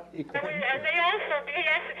 right. And they also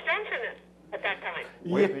BS extension it at that time.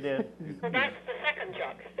 Yes, we did. So that's the second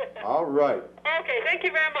jug. All right. Okay, thank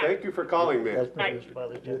you very much. Thank you for calling, man. That's Right.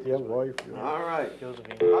 Phyllis your Gentis. wife. All right.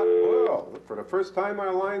 Josephine. Well, for the first time,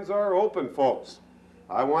 our lines are open, folks.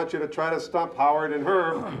 I want you to try to stump Howard and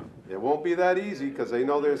Herb. It won't be that easy because they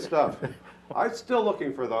know their stuff. I'm still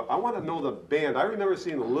looking for I want to know the band. I remember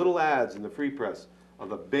seeing the little ads in the Free Press of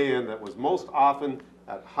the band that was most often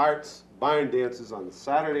at Hart's barn dances on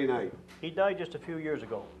Saturday night. He died just a few years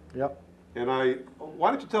ago. Yep. And why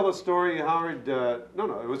don't you tell a story, Howard?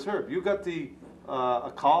 No, it was Herb. You got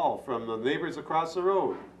a call from the neighbors across the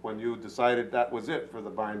road when you decided that was it for the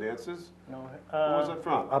barn dances. No, Who was it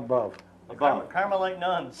from? Above. Above. Carmelite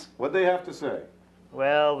nuns. What'd they have to say?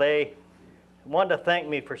 Well, they wanted to thank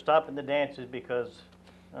me for stopping the dances because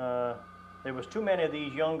there was too many of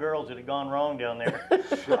these young girls that had gone wrong down there.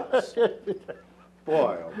 Shucks.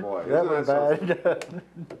 Boy, oh boy. That Isn't was something? bad.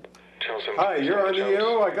 Hi, you're on the air.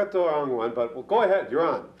 Oh, I got the wrong one, but well, go ahead. You're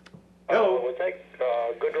on. Hello. Was that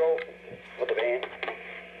Goodrow with the band?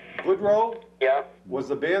 Goodrow Yeah. was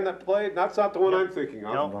the band that played? That's not the one I'm thinking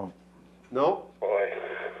of. No. No? Boy.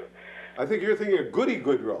 I think you're thinking of Goody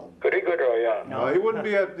Goodrow. Goody Goodrow, yeah. No, he wouldn't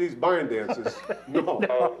be at these barn dances. No.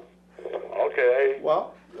 Okay.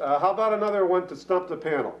 Well, how about another one to stump the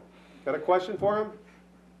panel? Got a question for him?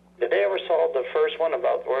 Did they ever solve the first one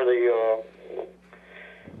about where the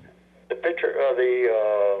picture of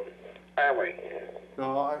the armory?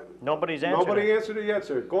 No, Nobody's answered nobody it. answered it yet,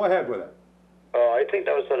 sir. Go ahead with it. I think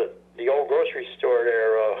that was the old grocery store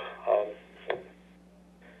there.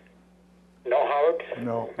 No, Howard?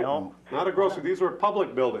 No. No. Not a grocery. These were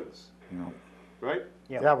public buildings, No. right?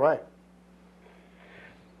 Yeah. Yeah, right.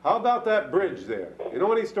 How about that bridge there? You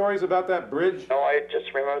know any stories about that bridge? No, I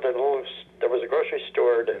just remember there was a grocery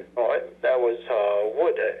store that was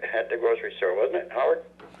wood at the grocery store, wasn't it, Howard?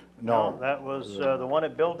 No. That was the one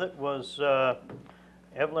that built it was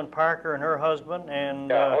Evelyn Parker and her husband and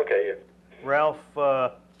Yeah, okay. Ralph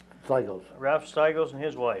Cycles. Steigels and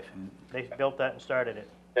his wife. They built that and started it.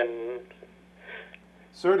 And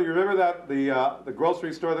Sir, do you remember that the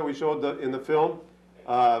grocery store that we showed in the film?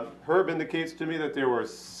 Herb indicates to me that there were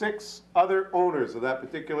 6 other owners of that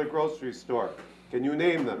particular grocery store. Can you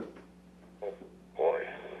name them? oh, boy.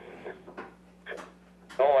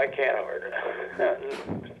 No, I can't, Howard.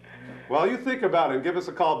 Well, you think about it and give us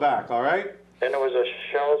a call back, all right? Then there was a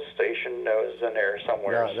Shell station that was in there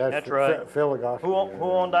somewhere. Yeah, That's right. Phil Lagoski. Who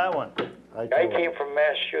owned that one? Guy came from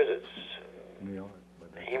Massachusetts. Yeah.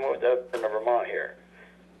 He moved up into Vermont here.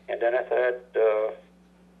 And then after that,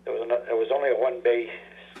 there was only a one-bay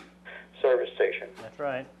service station. That's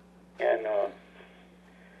right. And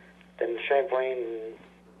then Champlain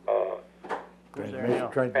Who's there now?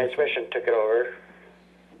 Transmission took it over.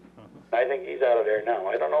 I think he's out of there now.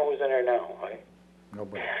 I don't know who's in there now.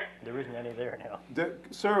 Nobody. There isn't any there now.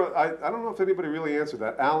 Sir, I don't know if anybody really answered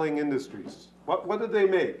that. Alling Industries. What did they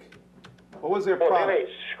make? What was their Well, product? they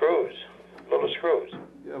made screws, little screws,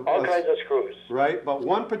 Yeah, all kinds of screws. Right, but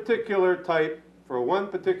one particular type for one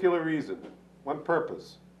particular reason, one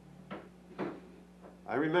purpose.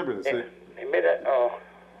 I remember this. They made it, oh,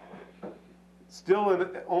 Still in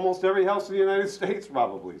almost every house in the United States,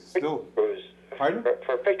 probably. Still. Pardon?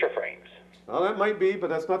 for picture frames. Well, that might be, but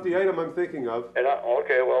that's not the item I'm thinking of. And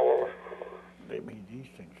okay, well, They made these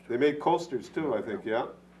things. They made coasters too, I think, yeah?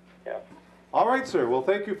 yeah. All right, sir. Well,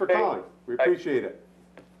 thank you for calling. We appreciate it.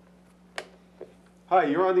 Hi,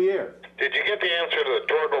 you're on the air. Did you get the answer to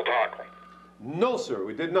the Torgal tackle? No, sir,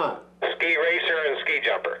 we did not. Ski racer and ski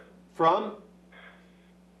jumper. From?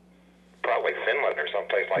 Probably Finland or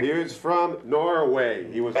someplace like He that. was from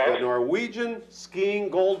Norway. He was the Norwegian skiing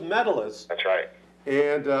gold medalist. That's right.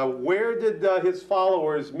 And where did his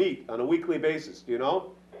followers meet on a weekly basis? Do you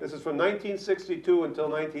know? This is from 1962 until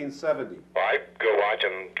 1970. Well, I'd go watch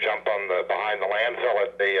him jump on the behind the landfill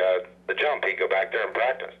at the jump. He'd go back there and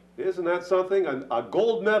practice. Isn't that something? A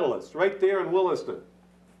gold medalist right there in Williston.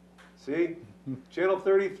 See? Channel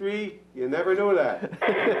 33, you never knew that.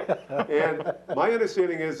 And my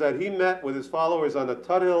understanding is that he met with his followers on the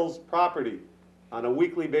Tuthill's property on a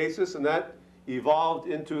weekly basis, and that evolved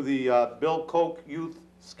into the Bill Koch Youth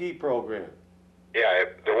Ski Program. Yeah,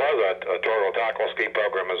 there was a Torgal tackle ski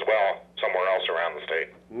program as well somewhere else around the state.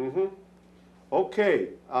 Mm-hmm. Okay,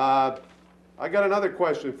 I got another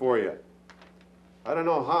question for you. I don't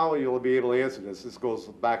know how you'll be able to answer this. This goes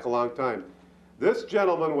back a long time. This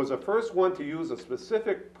gentleman was the first one to use a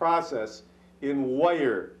specific process in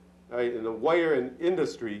wire, in the wire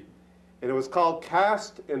industry, and it was called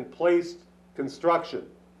cast and placed construction.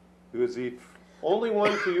 He was the only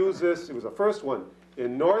one to use this. He was the first one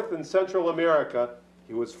in North and Central America.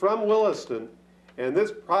 He was from Williston, and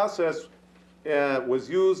this process was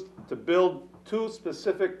used to build two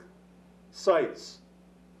specific sites,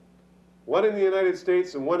 one in the United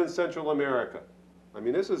States and one in Central America. I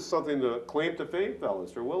mean, this is something to claim to fame,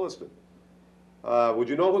 fellas, for Williston. Would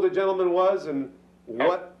you know who the gentleman was and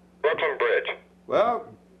what? Brooklyn Bridge. Well,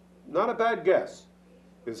 not a bad guess.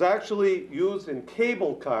 It's actually used in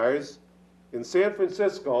cable cars in San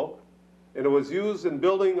Francisco, and it was used in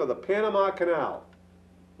building of the Panama Canal.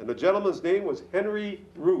 And the gentleman's name was Henry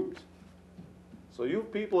Root. So you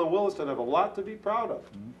people in Williston have a lot to be proud of.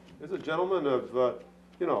 He's a gentleman of,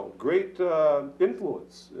 you know, great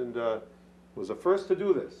influence, and was the first to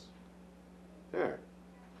do this. There.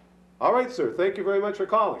 All right, sir. Thank you very much for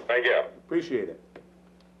calling. Thank you. Appreciate it.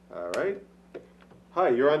 All right. Hi,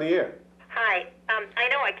 you're on the air. Hi. I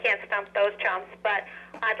know I can't stump those chumps, but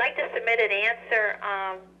I'd like to submit an answer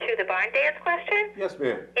to the barn dance question. Yes,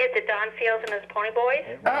 ma'am. Is it Don Fields and his Pony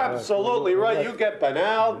Boys? Absolutely right. You get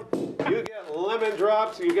banal, you get lemon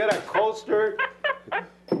drops, you get a coaster,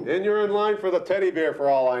 and you're in line for the teddy bear for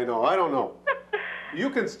all I know. I don't know. You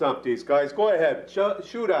can stump these guys. Go ahead.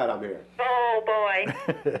 Shoot at them here. Oh, boy.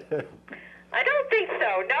 I don't think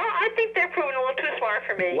so. No, I think they're proving a little too smart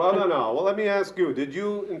for me. Well, no. Well, let me ask you. Did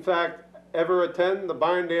you, in fact, ever attend the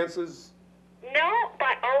barn dances? No, but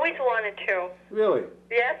I always wanted to. Really?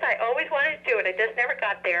 Yes, I always wanted to do it. I just never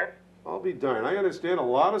got there. I'll be darned. I understand a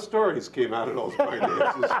lot of stories came out of those barn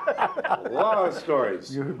dances. A lot of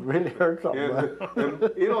stories. You really heard something.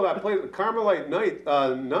 And you know, that place, Carmelite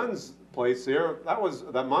nuns place there,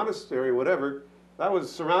 that monastery, whatever, that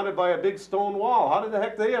was surrounded by a big stone wall. How did the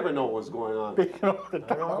heck they ever know what was going on?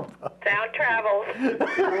 Sound travels.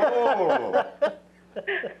 Oh.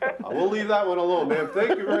 We'll leave that one alone, ma'am.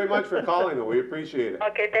 Thank you very much for calling, though. We appreciate it.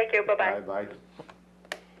 Okay, thank you. Bye-bye. Bye-bye.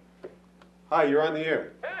 Hi, you're on the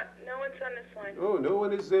air. No one's on this line. Oh, no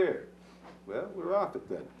one is there. Well, we're off it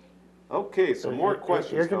then. Okay, some more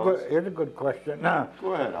questions, fellas. Here's a good question.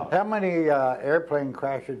 Go ahead, Al. How many airplane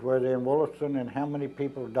crashes were there in Williston, and how many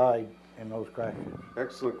people died in those crashes?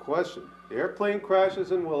 Excellent question. Airplane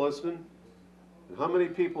crashes in Williston, and how many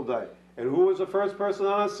people died? And who was the first person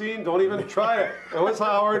on the scene? Don't even try it. It was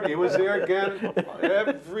Howard. He was there again.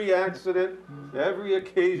 Every accident, every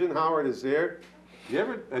occasion, Howard is there.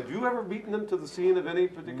 Have you ever beaten them to the scene of any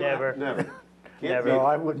particular? Never. Can't No,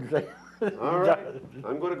 I wouldn't say. All right.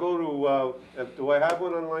 I'm going to go to, do I have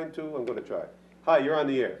one on line two? I'm going to try. Hi, you're on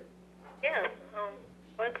the air. Yeah, I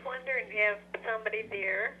was wondering if somebody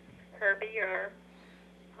there, Herbie or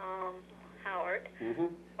Howard,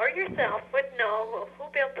 or yourself would know who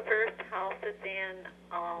built the first houses in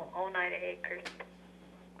Oneida Acres.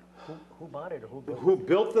 Who bought it? Who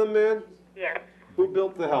built them, man? Yes. Who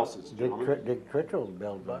built the houses? Dick Twitchell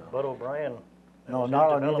built them. Bud O'Brien. No, not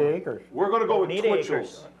on Oneida Acres. We're going to go with Oneida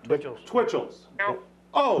Twitchell's. Acres. Twitchell's. No.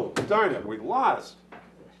 Oh, darn it, we lost.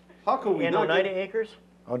 How can we In not Oneida get... Acres?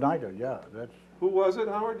 Oneida, yeah. That's. Who was it,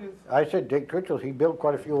 Howard? I said Dick Twitchell. He built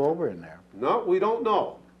quite a few over in there. No, we don't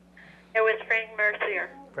know. It was Frank Mercier.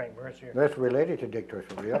 Frank Mercier. That's related to Dick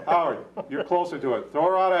Driscoll, yeah. Howard, you're closer to it. Throw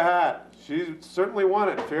her out a hat. She certainly won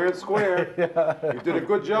it, fair and square. You did a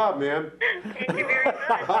good job, man. Thank you very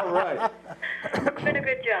much. All right. Did a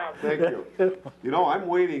good job. Thank you. You know, I'm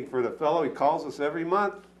waiting for the fellow. He calls us every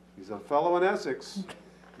month. He's a fellow in Essex.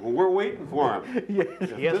 Well, we're waiting for him.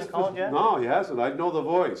 He hasn't called yet? No, he hasn't. I'd know the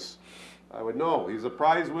voice. I would know. He's a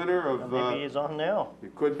prize winner of... Maybe he's on now. He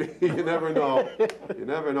could be. You never know. You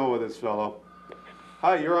never know with this fellow.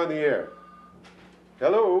 Hi, you're on the air.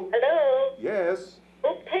 Hello? Hello. Yes.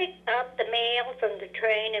 Who picked up the mail from the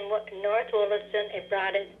train in North Williston and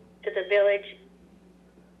brought it to the village?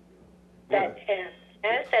 That's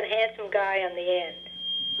that handsome guy on the end.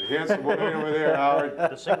 The handsome one over there, Howard.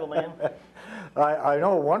 The single man? I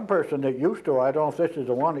know one person that used to, I don't know if this is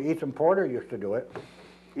the one, Ethan Porter used to do it.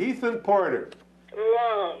 Ethan Porter.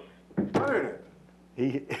 Wrong. Darn it.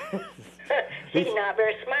 He's not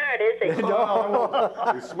very smart, is he?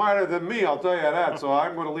 Oh, he's smarter than me, I'll tell you that, so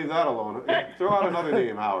I'm going to leave that alone. Throw out another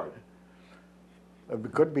name, Howard.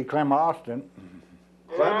 It could be Clem Austin.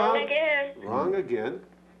 Wrong again. Wrong again.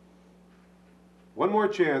 One more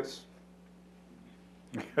chance.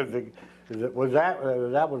 that was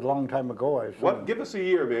a long time ago, I assume. What? Give us a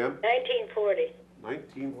year, ma'am. 1940.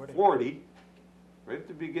 1940. Right at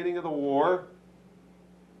the beginning of the war.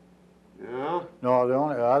 Yeah. No, the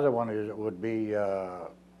only other one would be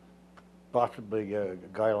possibly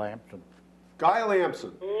Guy Lampson. Guy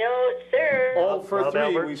Lampson. No, sir. All for Bob 3.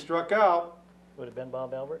 Albert. We struck out. Would have been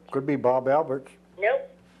Bob Albert? Could be Bob Alberts. Nope.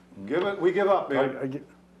 We give up, man.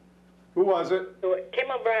 Who was it?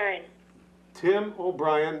 Tim O'Brien. Tim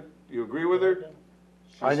O'Brien. You agree with her?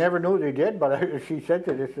 I never knew they did, but she said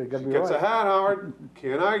that this is going to be Gets right. a hat, Howard.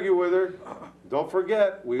 Can't argue with her. Don't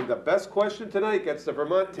forget, the best question tonight gets the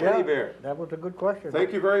Vermont Teddy Bear. That was a good question.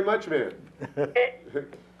 Thank you very much, man.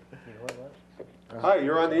 Hi,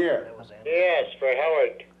 you're on the air. Yes, for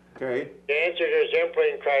Howard. Okay. The answer is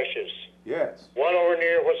airplane crashes. Yes. One over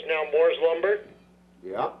near what's now Moore's Lumber.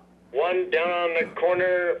 Yeah. One down on the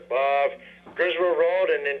corner of Griswold Road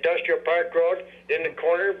and Industrial Park Road in the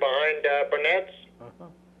corner behind Burnett's.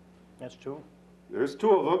 That's 2. There's 2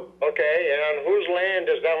 of them. Okay, and on whose land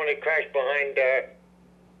is that when it crashed behind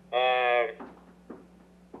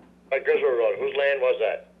Griswold Road? Whose land was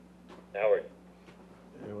that, Howard?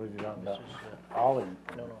 It was on Ollie.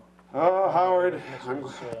 No. Oh, Howard,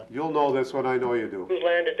 you'll know this one. I know you do. Whose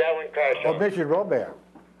land did that one crash Oh, on? Mrs. Robert.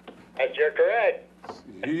 You're correct.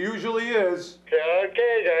 He usually is.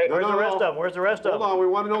 Okay, guys. Where's the rest of them? Where's the rest of them? Hold on, we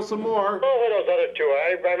want to know some more. Oh, those other 2.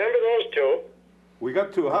 I remember those 2. We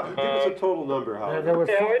got 2. Give us a total number, Howard. There was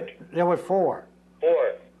four. Howard? There was 4.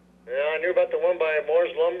 4. Yeah, I knew about the one by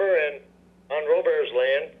Moore's Lumber and on Robert's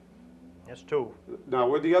land. That's 2. Now,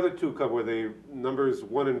 where'd the other 2 come? Were they numbers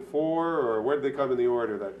 1 and 4, or where'd they come in the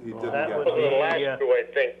order that he didn't that get? would Those are the last be, 2, I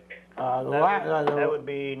think. that would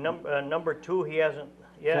be number 2. He hasn't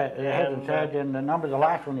yet. It hasn't said in the number, the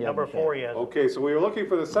last one he Number hasn't 4 said. he hasn't. Okay, so we were looking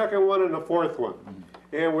for the second one and the 4th one.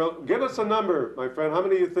 And give us a number, my friend. How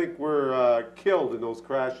many do you think were killed in those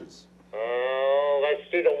crashes? Let's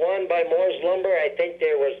see, the one by Moore's Lumber, I think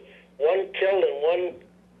there was 1 killed and 1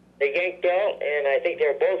 they yanked out, and I think they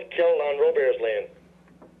were both killed on Robert's land.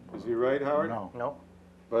 Is he right, Howard? No.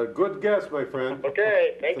 But good guess, my friend.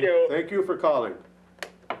 Okay, thank you. Thank you for calling.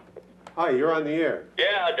 Hi, you're on the air.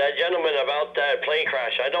 Yeah, that gentleman about that plane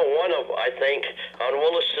crash. I know one of them, I think, on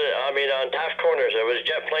on Taft Corners. It was a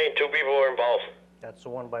jet plane, 2 people were involved. That's the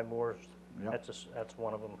one by Moore's. Yep. That's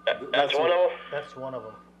one of them. That's one of them? That's one of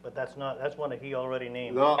them. But that's one that he already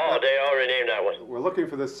named. No, Oh, they already named that one. we're looking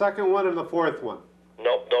for the second one and the 4th one.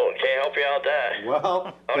 Nope, can't help you out there.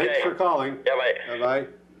 Well, thanks Okay. for calling. Yeah, bye. Bye-bye.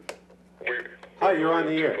 Hi, you're on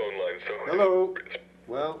the air. Hello.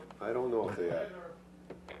 Well, I don't know if they have.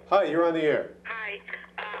 Hi, you're on the air. Hi.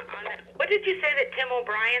 What did you say that Tim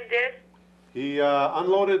O'Brien did? He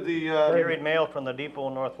unloaded the... Carried mail from the depot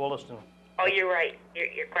in North Williston. Oh, you're right.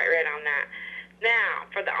 You're quite right on that. Now,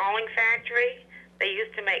 for the awning factory, they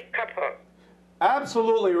used to make cup hooks.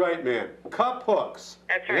 Absolutely right, man. Cup hooks.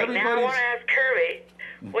 That's And right. Now I everybody's- want to ask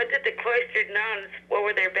Kirby, what did the cloistered nuns, what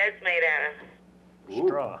were their beds made out of? Ooh,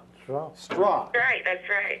 Straw. straw. Right, that's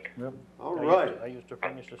right. Yep. All right. I used to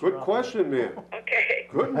furnish the straw. Good question, man. Okay.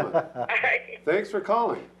 Good one. All right. Thanks for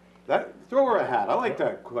calling. Throw her a hat. I like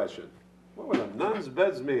that question. What were the nuns'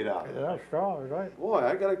 beds made out of? Yeah, straw, right. Boy,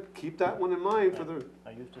 I gotta keep that one in mind for the...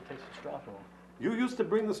 I used to take the straw to him. You used to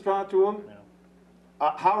bring the straw to them? Yeah.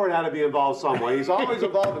 Howard had to be involved some way. He's always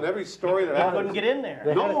involved in every story that I happens. couldn't get in there.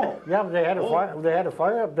 No. Yeah, but they had a Oh. fire. They had a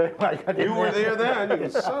fire up there. I got in You were there then. You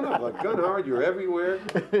son of a gun, Howard. You're everywhere.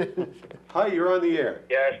 Hi, you're on the air.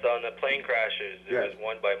 Yes, on the plane crashes, there Yes. was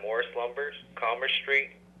one by Morris Lumbers, Commerce Street.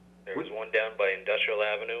 There was one down by Industrial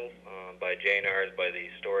Avenue, by J&R's, by the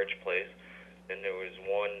storage place. Then there was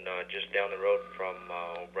one just down the road from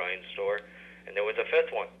O'Brien's store. And there was a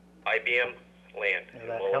fifth one, IBM Land. in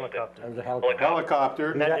That Williston. helicopter. That was a helicopter.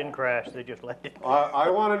 Helicopter. That didn't crash, they just landed. I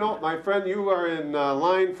want to know, my friend, you are in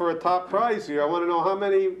line for a top prize here. I want to know how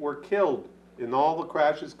many were killed in all the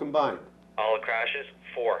crashes combined. All the crashes,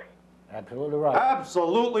 4. Absolutely right.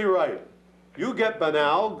 Absolutely right. You get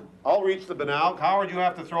Benalg. I'll reach the Benalg. Howard, you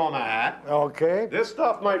have to throw him a hat. Okay. This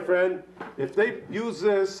stuff, my friend, if they use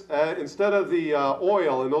this instead of the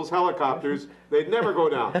oil in those helicopters, they'd never go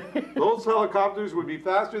down. Those helicopters would be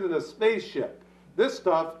faster than a spaceship. This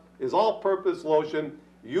stuff is all-purpose lotion.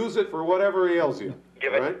 Use it for whatever ails you.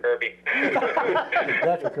 Give all it right? to Kirby.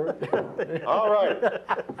 That's correct. All right.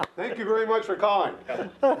 Thank you very much for calling.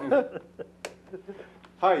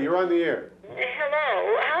 Hi, you're on the air.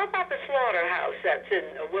 Hello. How about the slaughterhouse that's in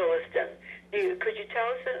Williston? Could you tell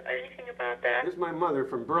us anything about that? Here's my mother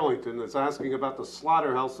from Burlington that's asking about the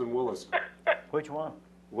slaughterhouse in Williston. Which one?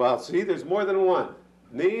 Well, see, there's more than one.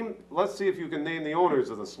 Let's see if you can name the owners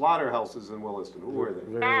of the slaughterhouses in Williston. Who were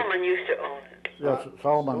they? Solomon used to own it. Yes,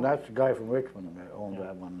 Solomon, that's the guy from Richmond that owns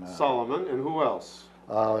that one. Solomon, and who else?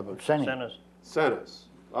 Senny. Centers. Senas.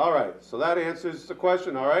 All right, so that answers the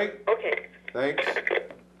question, all right? Okay. Thanks.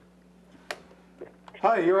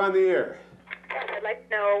 Hi, you're on the air. I'd like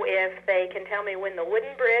to know if they can tell me when the wooden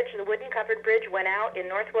covered bridge went out in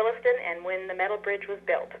North Williston and when the metal bridge was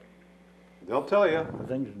built. They'll tell you. I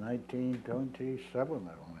think it's 1927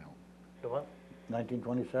 that one out. The what?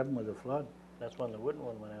 1927 with the flood. That's when the wooden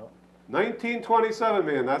one went out. 1927,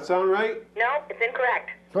 man. That sound right? No, it's incorrect.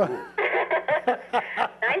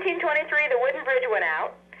 1923, the wooden bridge went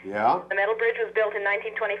out. Yeah. The metal bridge was built in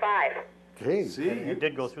 1925. Gee. See? It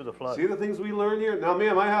did go through the flood. See the things we learn here? Now,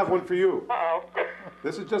 ma'am, I have one for you. Uh-oh.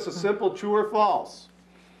 This is just a simple true or false.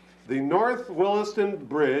 The North Williston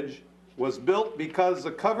Bridge was built because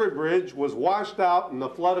the covered bridge was washed out in the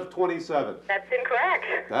flood of 27. That's incorrect.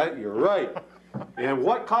 That, you're right. And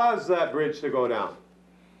what caused that bridge to go down?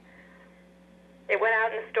 It went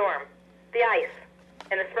out in a storm. The ice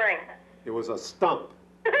in the spring. It was a stump.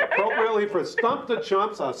 Appropriately for Stump to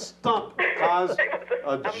Chumps, a stump caused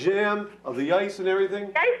a jam of the ice and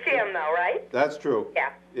everything. Ice jam, though, right? That's true. Yeah.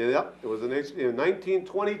 Yep, it was in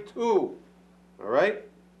 1922, all right?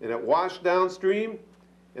 And it washed downstream,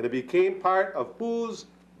 and it became part of whose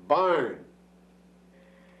barn?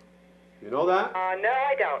 You know that? No,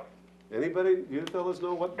 I don't. Anybody, you fellas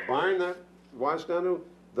know what barn that washed down to?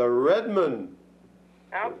 The Redmond.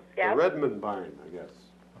 Oh, yeah. The Redmond barn, I guess.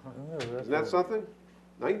 Isn't that something?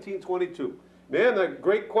 1922. Man, a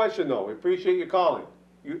great question, though. We appreciate you calling.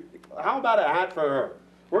 How about a hat for her?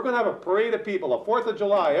 We're going to have a parade of people, a 4th of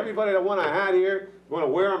July. Everybody that want a hat here, we're going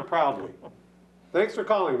to wear them proudly. Thanks for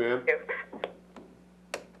calling, ma'am.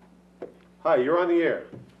 Hi, you're on the air.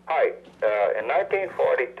 Hi. In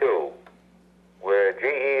 1942, where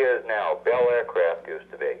GE is now, Bell Aircraft used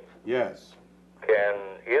to be. Yes. Can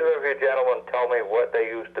either of you gentlemen tell me what they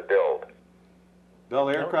used to build? Bell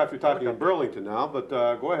Aircraft, you're talking in Burlington now, but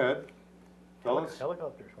go ahead. Fellas.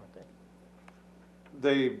 Helicopters, weren't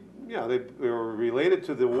they? They were related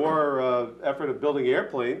to the war effort of building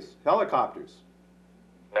airplanes, helicopters.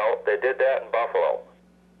 No, they did that in Buffalo.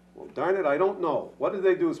 Well, darn it, I don't know. What did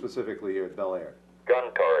they do specifically here at Bel Air? Gun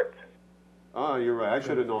turrets. Oh, you're right. I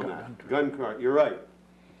should have known that. Gun cart. You're right.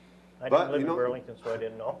 I But, didn't live you know- in Burlington, so I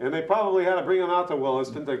didn't know. And they probably had to bring them out to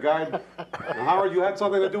Williston to guide. Now, Howard, you had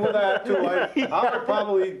something to do with that too. Howard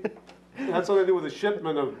probably had something to do with the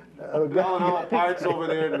shipment of Bell and Howell parts over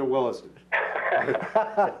there to Williston.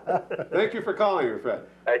 Thank you for calling, your friend.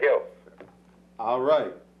 Thank you. All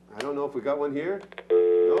right. I don't know if we got one here.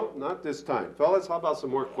 No, not this time. Fellas, how about some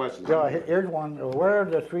more questions? So here's one. Where are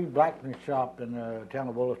the 3 blacksmith shops in the town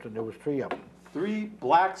of Williston? There was 3 of them. 3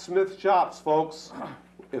 blacksmith shops, folks.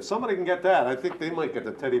 If somebody can get that, I think they might get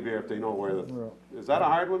the teddy bear if they know where the... Is that a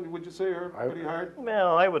hard one, would you say, Herb? Pretty hard?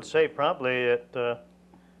 Well, I would say probably it was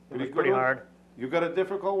good pretty one? hard. You got a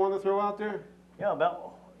difficult one to throw out there? Yeah,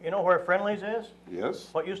 about, you know where Friendly's is? Yes.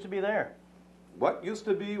 What used to be there? What used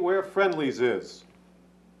to be where Friendly's is?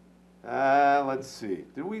 Let's see.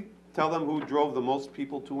 Did we tell them who drove the most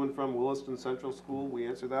people to and from Williston Central School? We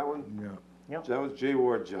answered that one? Yeah. Yep. That was J.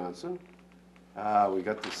 Ward Johnson. We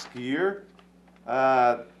got the skier.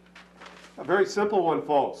 A very simple one,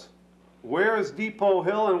 folks. where is Depot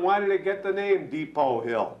Hill and why did it get the name Depot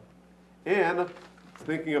Hill? And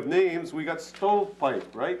thinking of names, we got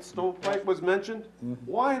Stovepipe, right? Stovepipe was mentioned.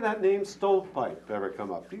 Why that name Stovepipe ever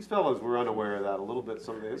come up? These fellows were unaware of that a little bit,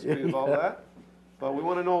 some of the history of all that. But we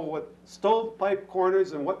want to know what Stovepipe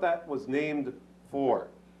Corners and what that was named for.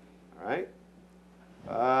 All right?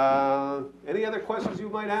 Any other questions you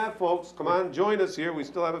might have, folks? Come on, join us here. We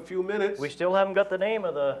still have a few minutes. We still haven't got the name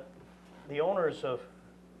of the owners of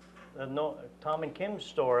Tom and Kim's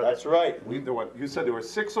store. That's right. You said there were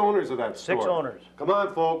 6 owners of that store. 6 owners. Come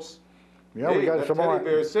on, folks. Yeah, we got some more. Teddy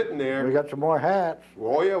bear sitting there. We got some more hats.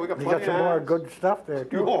 Oh yeah, we got plenty of some more hats. good stuff there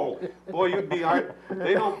too. Oh, boy, you'd be hard.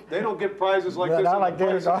 They don't give prizes like this. Not like The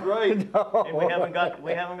Price is Right. No. And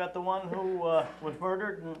we haven't got the one who was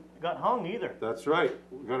murdered and got hung either. That's right.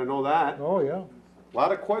 We got to know that. Oh yeah. A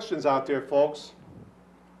lot of questions out there, folks.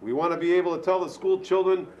 We want to be able to tell the school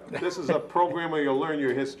children this is a program where you'll learn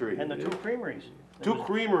your history. And the 2 creameries. 2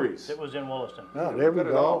 creameries. That was in Williston. Oh, there we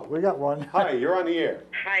go. We got one. Hi, you're on the air.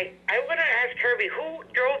 Hi. I want to ask Herbie, who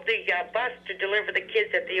drove the bus to deliver the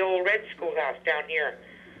kids at the old Red Schoolhouse down here,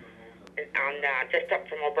 on just up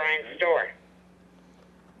from O'Brien's store?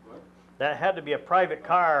 That had to be a private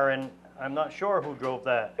car, and I'm not sure who drove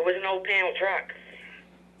that. It was an old panel truck.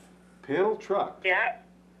 Panel truck. Yeah.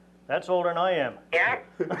 That's older than I am. Yeah.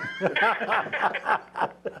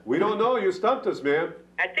 We don't know. You stumped us, man.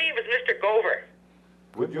 I think it was Mr. Gover.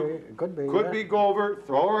 Could you? Could be. Could be Gover.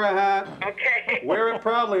 Throw her a hat. Okay. Wear it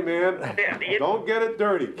proudly, man. Don't get it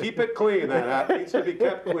dirty. Keep it clean. That hat needs to be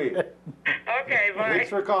kept clean. Okay, bye. Thanks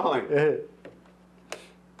for calling.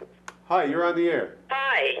 Hi, you're on the air.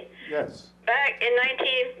 Hi. Yes. Back in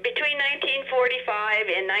between 1945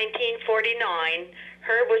 and 1949,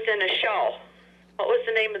 Herb was in a show. What was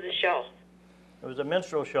the name of the show? It was a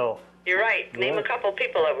minstrel show. You're right. Name a couple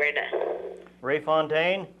people that were in it. Ray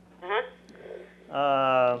Fontaine.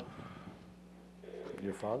 Uh-huh.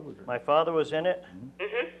 Your father was in it? My father was in it.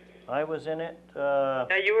 Mm-hmm. I was in it. No,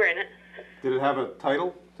 you were in it. Did it have a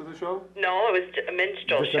title to the show? No, it was a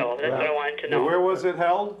minstrel show. That's what I wanted to know. Where was it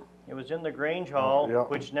held? It was in the Grange Hall,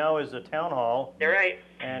 which now is the town hall. You're right.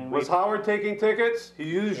 And was Howard taking tickets?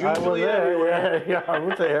 He was I was usually there, everywhere. yeah, I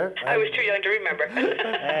was there. I was too young to remember.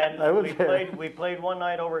 And I was there. we played one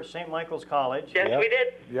night over at St. Michael's College. Yes, we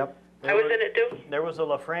did. Yep. I was in it too. There was a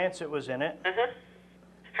LaFrance that was in it. Uh-huh.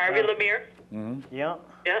 Harvey Lemire. Mm-hmm. Yeah.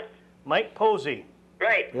 Yeah. Mike Posey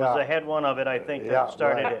Right. was the head one of it, I think, that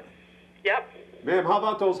started it. Yep. Ma'am, how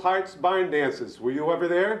about those Hearts barn dances? Were you ever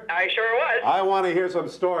there? I sure was. I want to hear some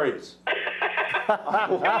stories. I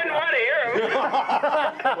wouldn't want to hear them.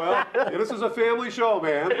 Well, this is a family show,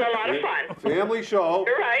 man. It's a lot of fun. Family show.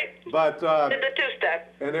 You're right. But Did the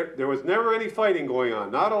two-step. and there was never any fighting going on.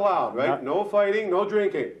 Not allowed, right? No fighting, no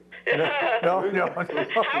drinking. No.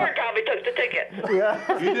 Howard probably took the ticket.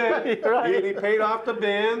 Yeah. He did. Right. He paid off the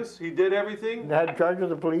bands. He did everything. Had charge of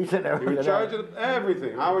the police and He everything. was in charge of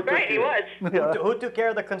everything. Howard took Right, he care. was. Who took care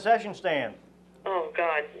of the concession stand? Oh,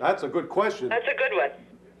 God. That's a good question. That's a good one.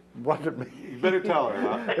 Wasn't me. You better tell her,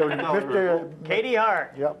 huh? It was Tell her. Mr. Katie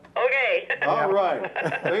Hart. Yep. Okay. All right.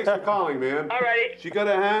 Thanks for calling, man. All righty. She got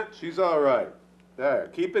a hat? She's all right. There,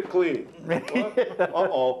 keep it clean.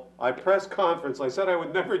 Uh-oh, I pressed conference. I said I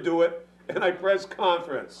would never do it, and I pressed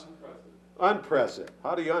conference. Unpress it.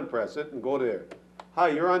 How do you unpress it and go there? Hi,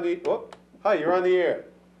 you're on the, hi, you're on the air.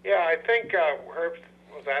 Yeah, I think Herb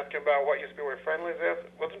was asking about what used to be where Friendly's is.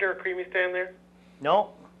 Wasn't there a creamy stand there?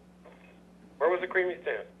 No, Where was the creamy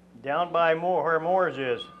stand? down by where Moore's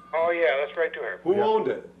is. Oh, yeah, that's right to Herb. Who owned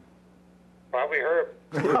it? Probably Herb.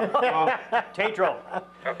 Tatro.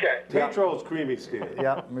 Okay. Tatro's creamy stand.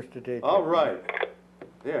 Yeah, Mr. Tate. All right.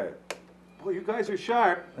 There. Boy, you guys are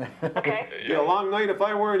sharp. Okay. It'd be a long night if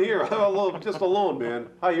I weren't here. Just alone, man.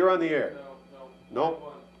 Hi, you're on the air.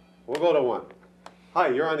 No? We'll go to one. Hi,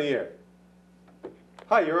 you're on the air.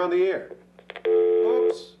 Hi, you're on the air.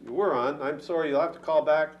 Oops, you were on. I'm sorry, you'll have to call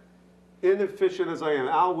back. Inefficient as I am,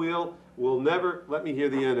 Al Wheel will never let me hear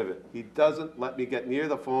the end of it. He doesn't let me get near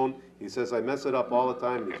the phone. He says I mess it up all the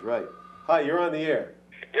time, and he's right. Hi, you're on the air.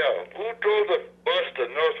 Yeah, who drove the bus to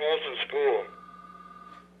North Wilson School?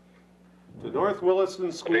 To North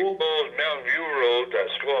Williston School? They closed Mountain View Road, that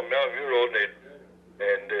school on Mountain View Road,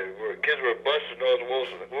 and kids were bused to North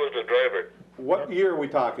Wilson. Who was the driver? What year are we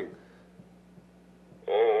talking?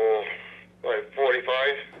 Oh, like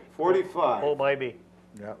 45? 45. Whole baby.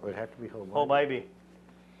 Yeah, it would have to be home. Whole baby.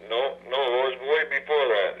 No, it was way before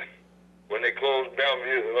that. When they closed Mountain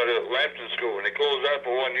View, Lampton School, when they closed that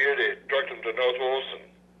for 1 year, they trucked them to North Wilson.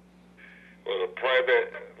 It was a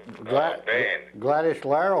private band. Gladys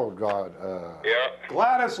Larrow got. Yeah.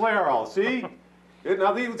 Gladys Larrow, see?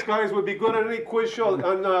 Now these guys would be good on any quiz show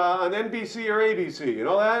on NBC or ABC. You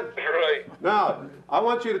know that? Right. Now, I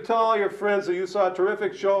want you to tell all your friends that you saw a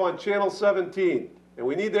terrific show on Channel 17, and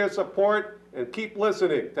we need their support. And keep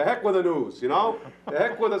listening. To heck with the news, you know? To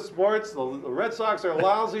heck with the sports. The Red Sox are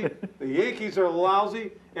lousy. The Yankees are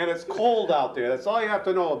lousy. And it's cold out there. That's all you have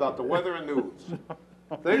to know about the weather and news.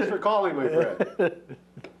 Thanks for calling, my friend.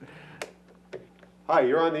 Hi,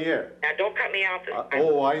 you're on the air. Now, don't cut me off.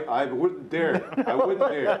 I wouldn't dare. I wouldn't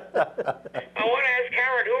dare. I want to ask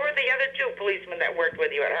Howard, who were the other two policemen that worked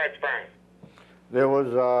with you at Hartsburg? There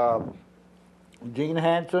was Gene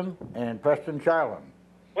Hansen and Preston Charlin.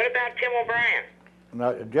 What about Tim O'Brien?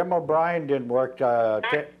 No, Jim O'Brien didn't work. Not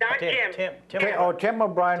Jim. Tim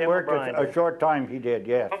O'Brien Tim worked O'Brien a did. short time. He did,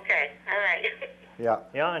 yes. Okay, all right. Yeah.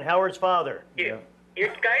 Yeah, and Howard's father. You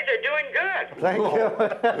guys are doing good. Thank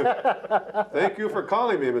you. Thank you for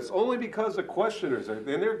calling me. It's only because the questioners are, and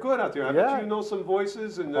they're good out there. I bet you know some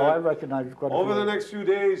voices, and I recognize quite a over few. the next few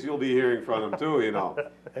days you'll be hearing from them too. You know,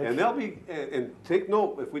 and they'll be. And take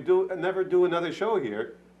note, if we never do another show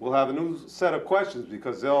here, we'll have a new set of questions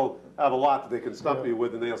because they'll have a lot that they can stump you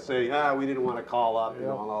with, and they'll say, we didn't want to call up, you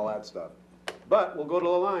know, and all that stuff. But we'll go to the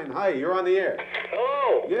line. Hi, you're on the air.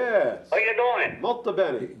 Hello. Yes. How you doing? Molto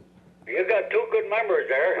bene. You got two good members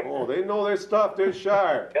there. Oh, they know their stuff. They're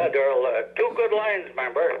sharp. Yeah, they're two good Lions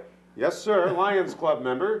member. Yes, sir. Lions Club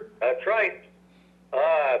member. That's right.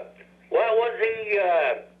 What was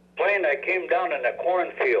the plane that came down in the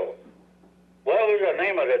cornfield? What was the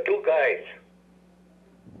name of the two guys?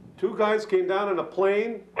 Two guys came down in a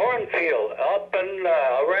plane. Cornfield, up in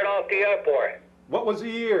right off the airport. What was the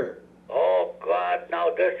year? Oh, God, now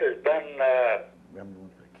this has been...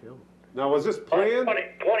 Now, was this planned?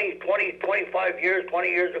 25 years, 20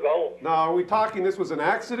 years ago. Now, are we talking this was an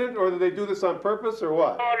accident, or did they do this on purpose, or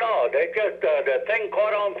what? Oh, no, they just, the thing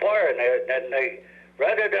caught on fire, and they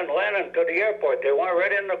rather than landing to the airport, they went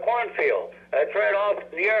right in the cornfield. That's right off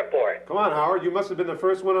the airport. Come on, Howard, you must have been the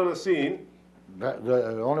first one on the scene.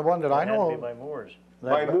 The only one that I know Had to be by Moores.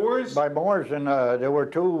 By Moores? By Moores, and there were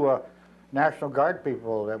two National Guard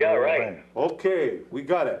people that Yeah, were right. there. Okay, we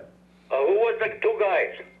got it. Who was the two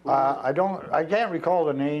guys? I can't recall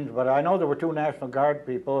the names, but I know there were two National Guard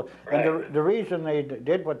people, and the reason they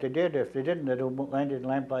did what they did, if they didn't, they'd have landed in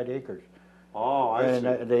Lamplight Acres. Oh, I see.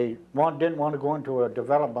 And they didn't want to go into a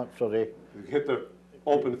development, so they hit the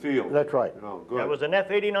open field. That's right. Oh, good. That was an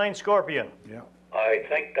F-89 Scorpion. Yeah. I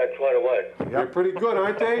think that's what it was. They're pretty good,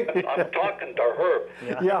 aren't they? I'm talking to Herb.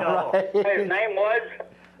 Yeah, right. His name was?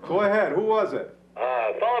 Go ahead. Who was it?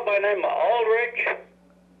 A fellow by the name of Aldrich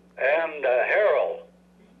and Harrell.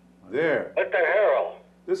 There. Mr. Harrell.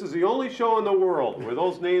 This is the only show in the world where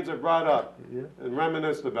those names are brought up and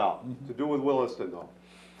reminisced about, to do with Williston, though.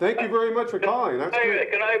 Thank you very much for calling. That's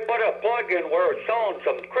great. Can I put a plug in? We're selling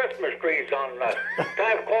some Christmas trees on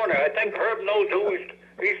Taft Corner. I think Herb knows who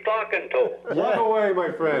he's talking to. Plug away,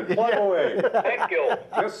 my friend. Plug away. Thank you.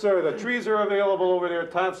 Yes, sir. The trees are available over there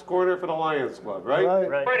at Taft's Corner for the Lions Club, right?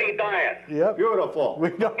 Right. Pretty dying. Yep. Beautiful. We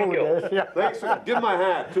know this. Yeah. Thanks. Give my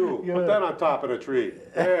hat, too. Put that on top of the tree.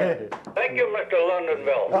 There. Thank you, Mr.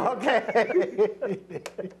 Londonville. Okay.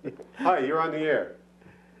 Hi, you're on the air.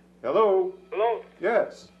 Hello? Hello?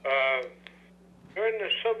 Yes. During the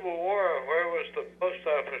Civil War, where was the post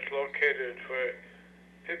office located where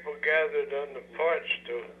people gathered on the porch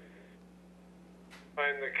to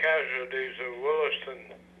find the casualties of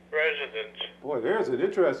Williston residents? Boy, there's an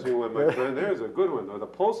interesting one, my friend. There's a good one. The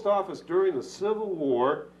post office during the Civil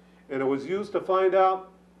War, and it was used to find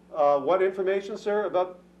out what information, sir,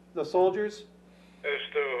 about the soldiers? As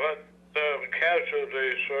to what the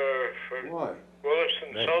casualties were for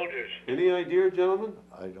Williston soldiers. Any idea, gentlemen?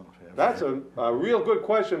 I don't have. That's a real good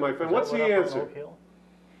question, my friend. What's the answer?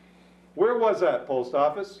 Where was that post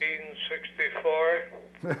office?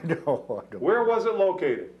 1864. No, I don't. Where was it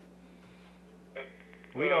located?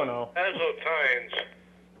 We don't know. Hazeltine's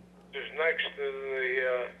is next to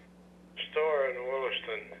the store in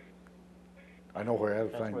Williston. I know where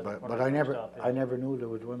everything, but I never knew there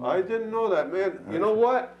was one. I didn't know that, man. You know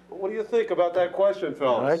what? What do you think about that question,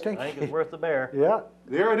 fellas? I think it's worth the bear. Yeah.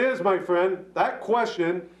 There it is, my friend. That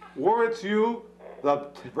question warrants you the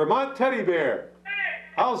Vermont teddy bear.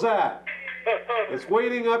 How's that? It's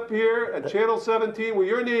waiting up here at Channel 17 with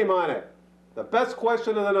your name on it. The best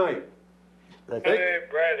question of the night. Hey,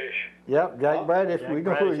 Bradish. Yep, Jack Bradish. We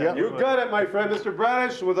know who. Yep. You got it, my friend. Mr.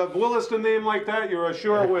 Bradish, with a Williston name like that, you're a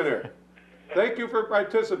sure winner. Thank you for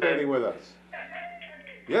participating with us.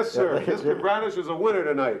 Yes, sir. Mr. Bradish is a winner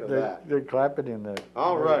tonight of that. They're clapping in there.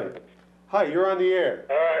 All right. Hi, you're on the air.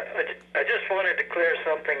 I just wanted to clear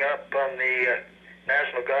something up on the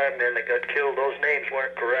National Guardmen that got killed. Those names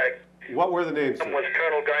weren't correct. What were the names? One was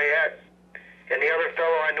Colonel Guyette, and the other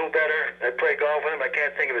fellow I knew better. I played golf with him. I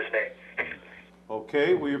can't think of his name.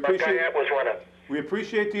 Okay, we But appreciate. Guyette was one of them. We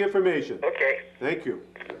appreciate the information. Okay. Thank you.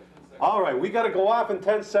 All right, we got to go off in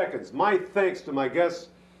 10 seconds. My thanks to my guests,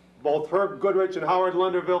 both Herb Goodrich and Howard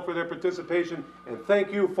Lunderville, for their participation, and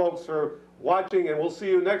thank you folks for watching, and we'll see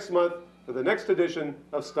you next month for the next edition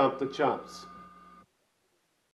of Stump the Chumps.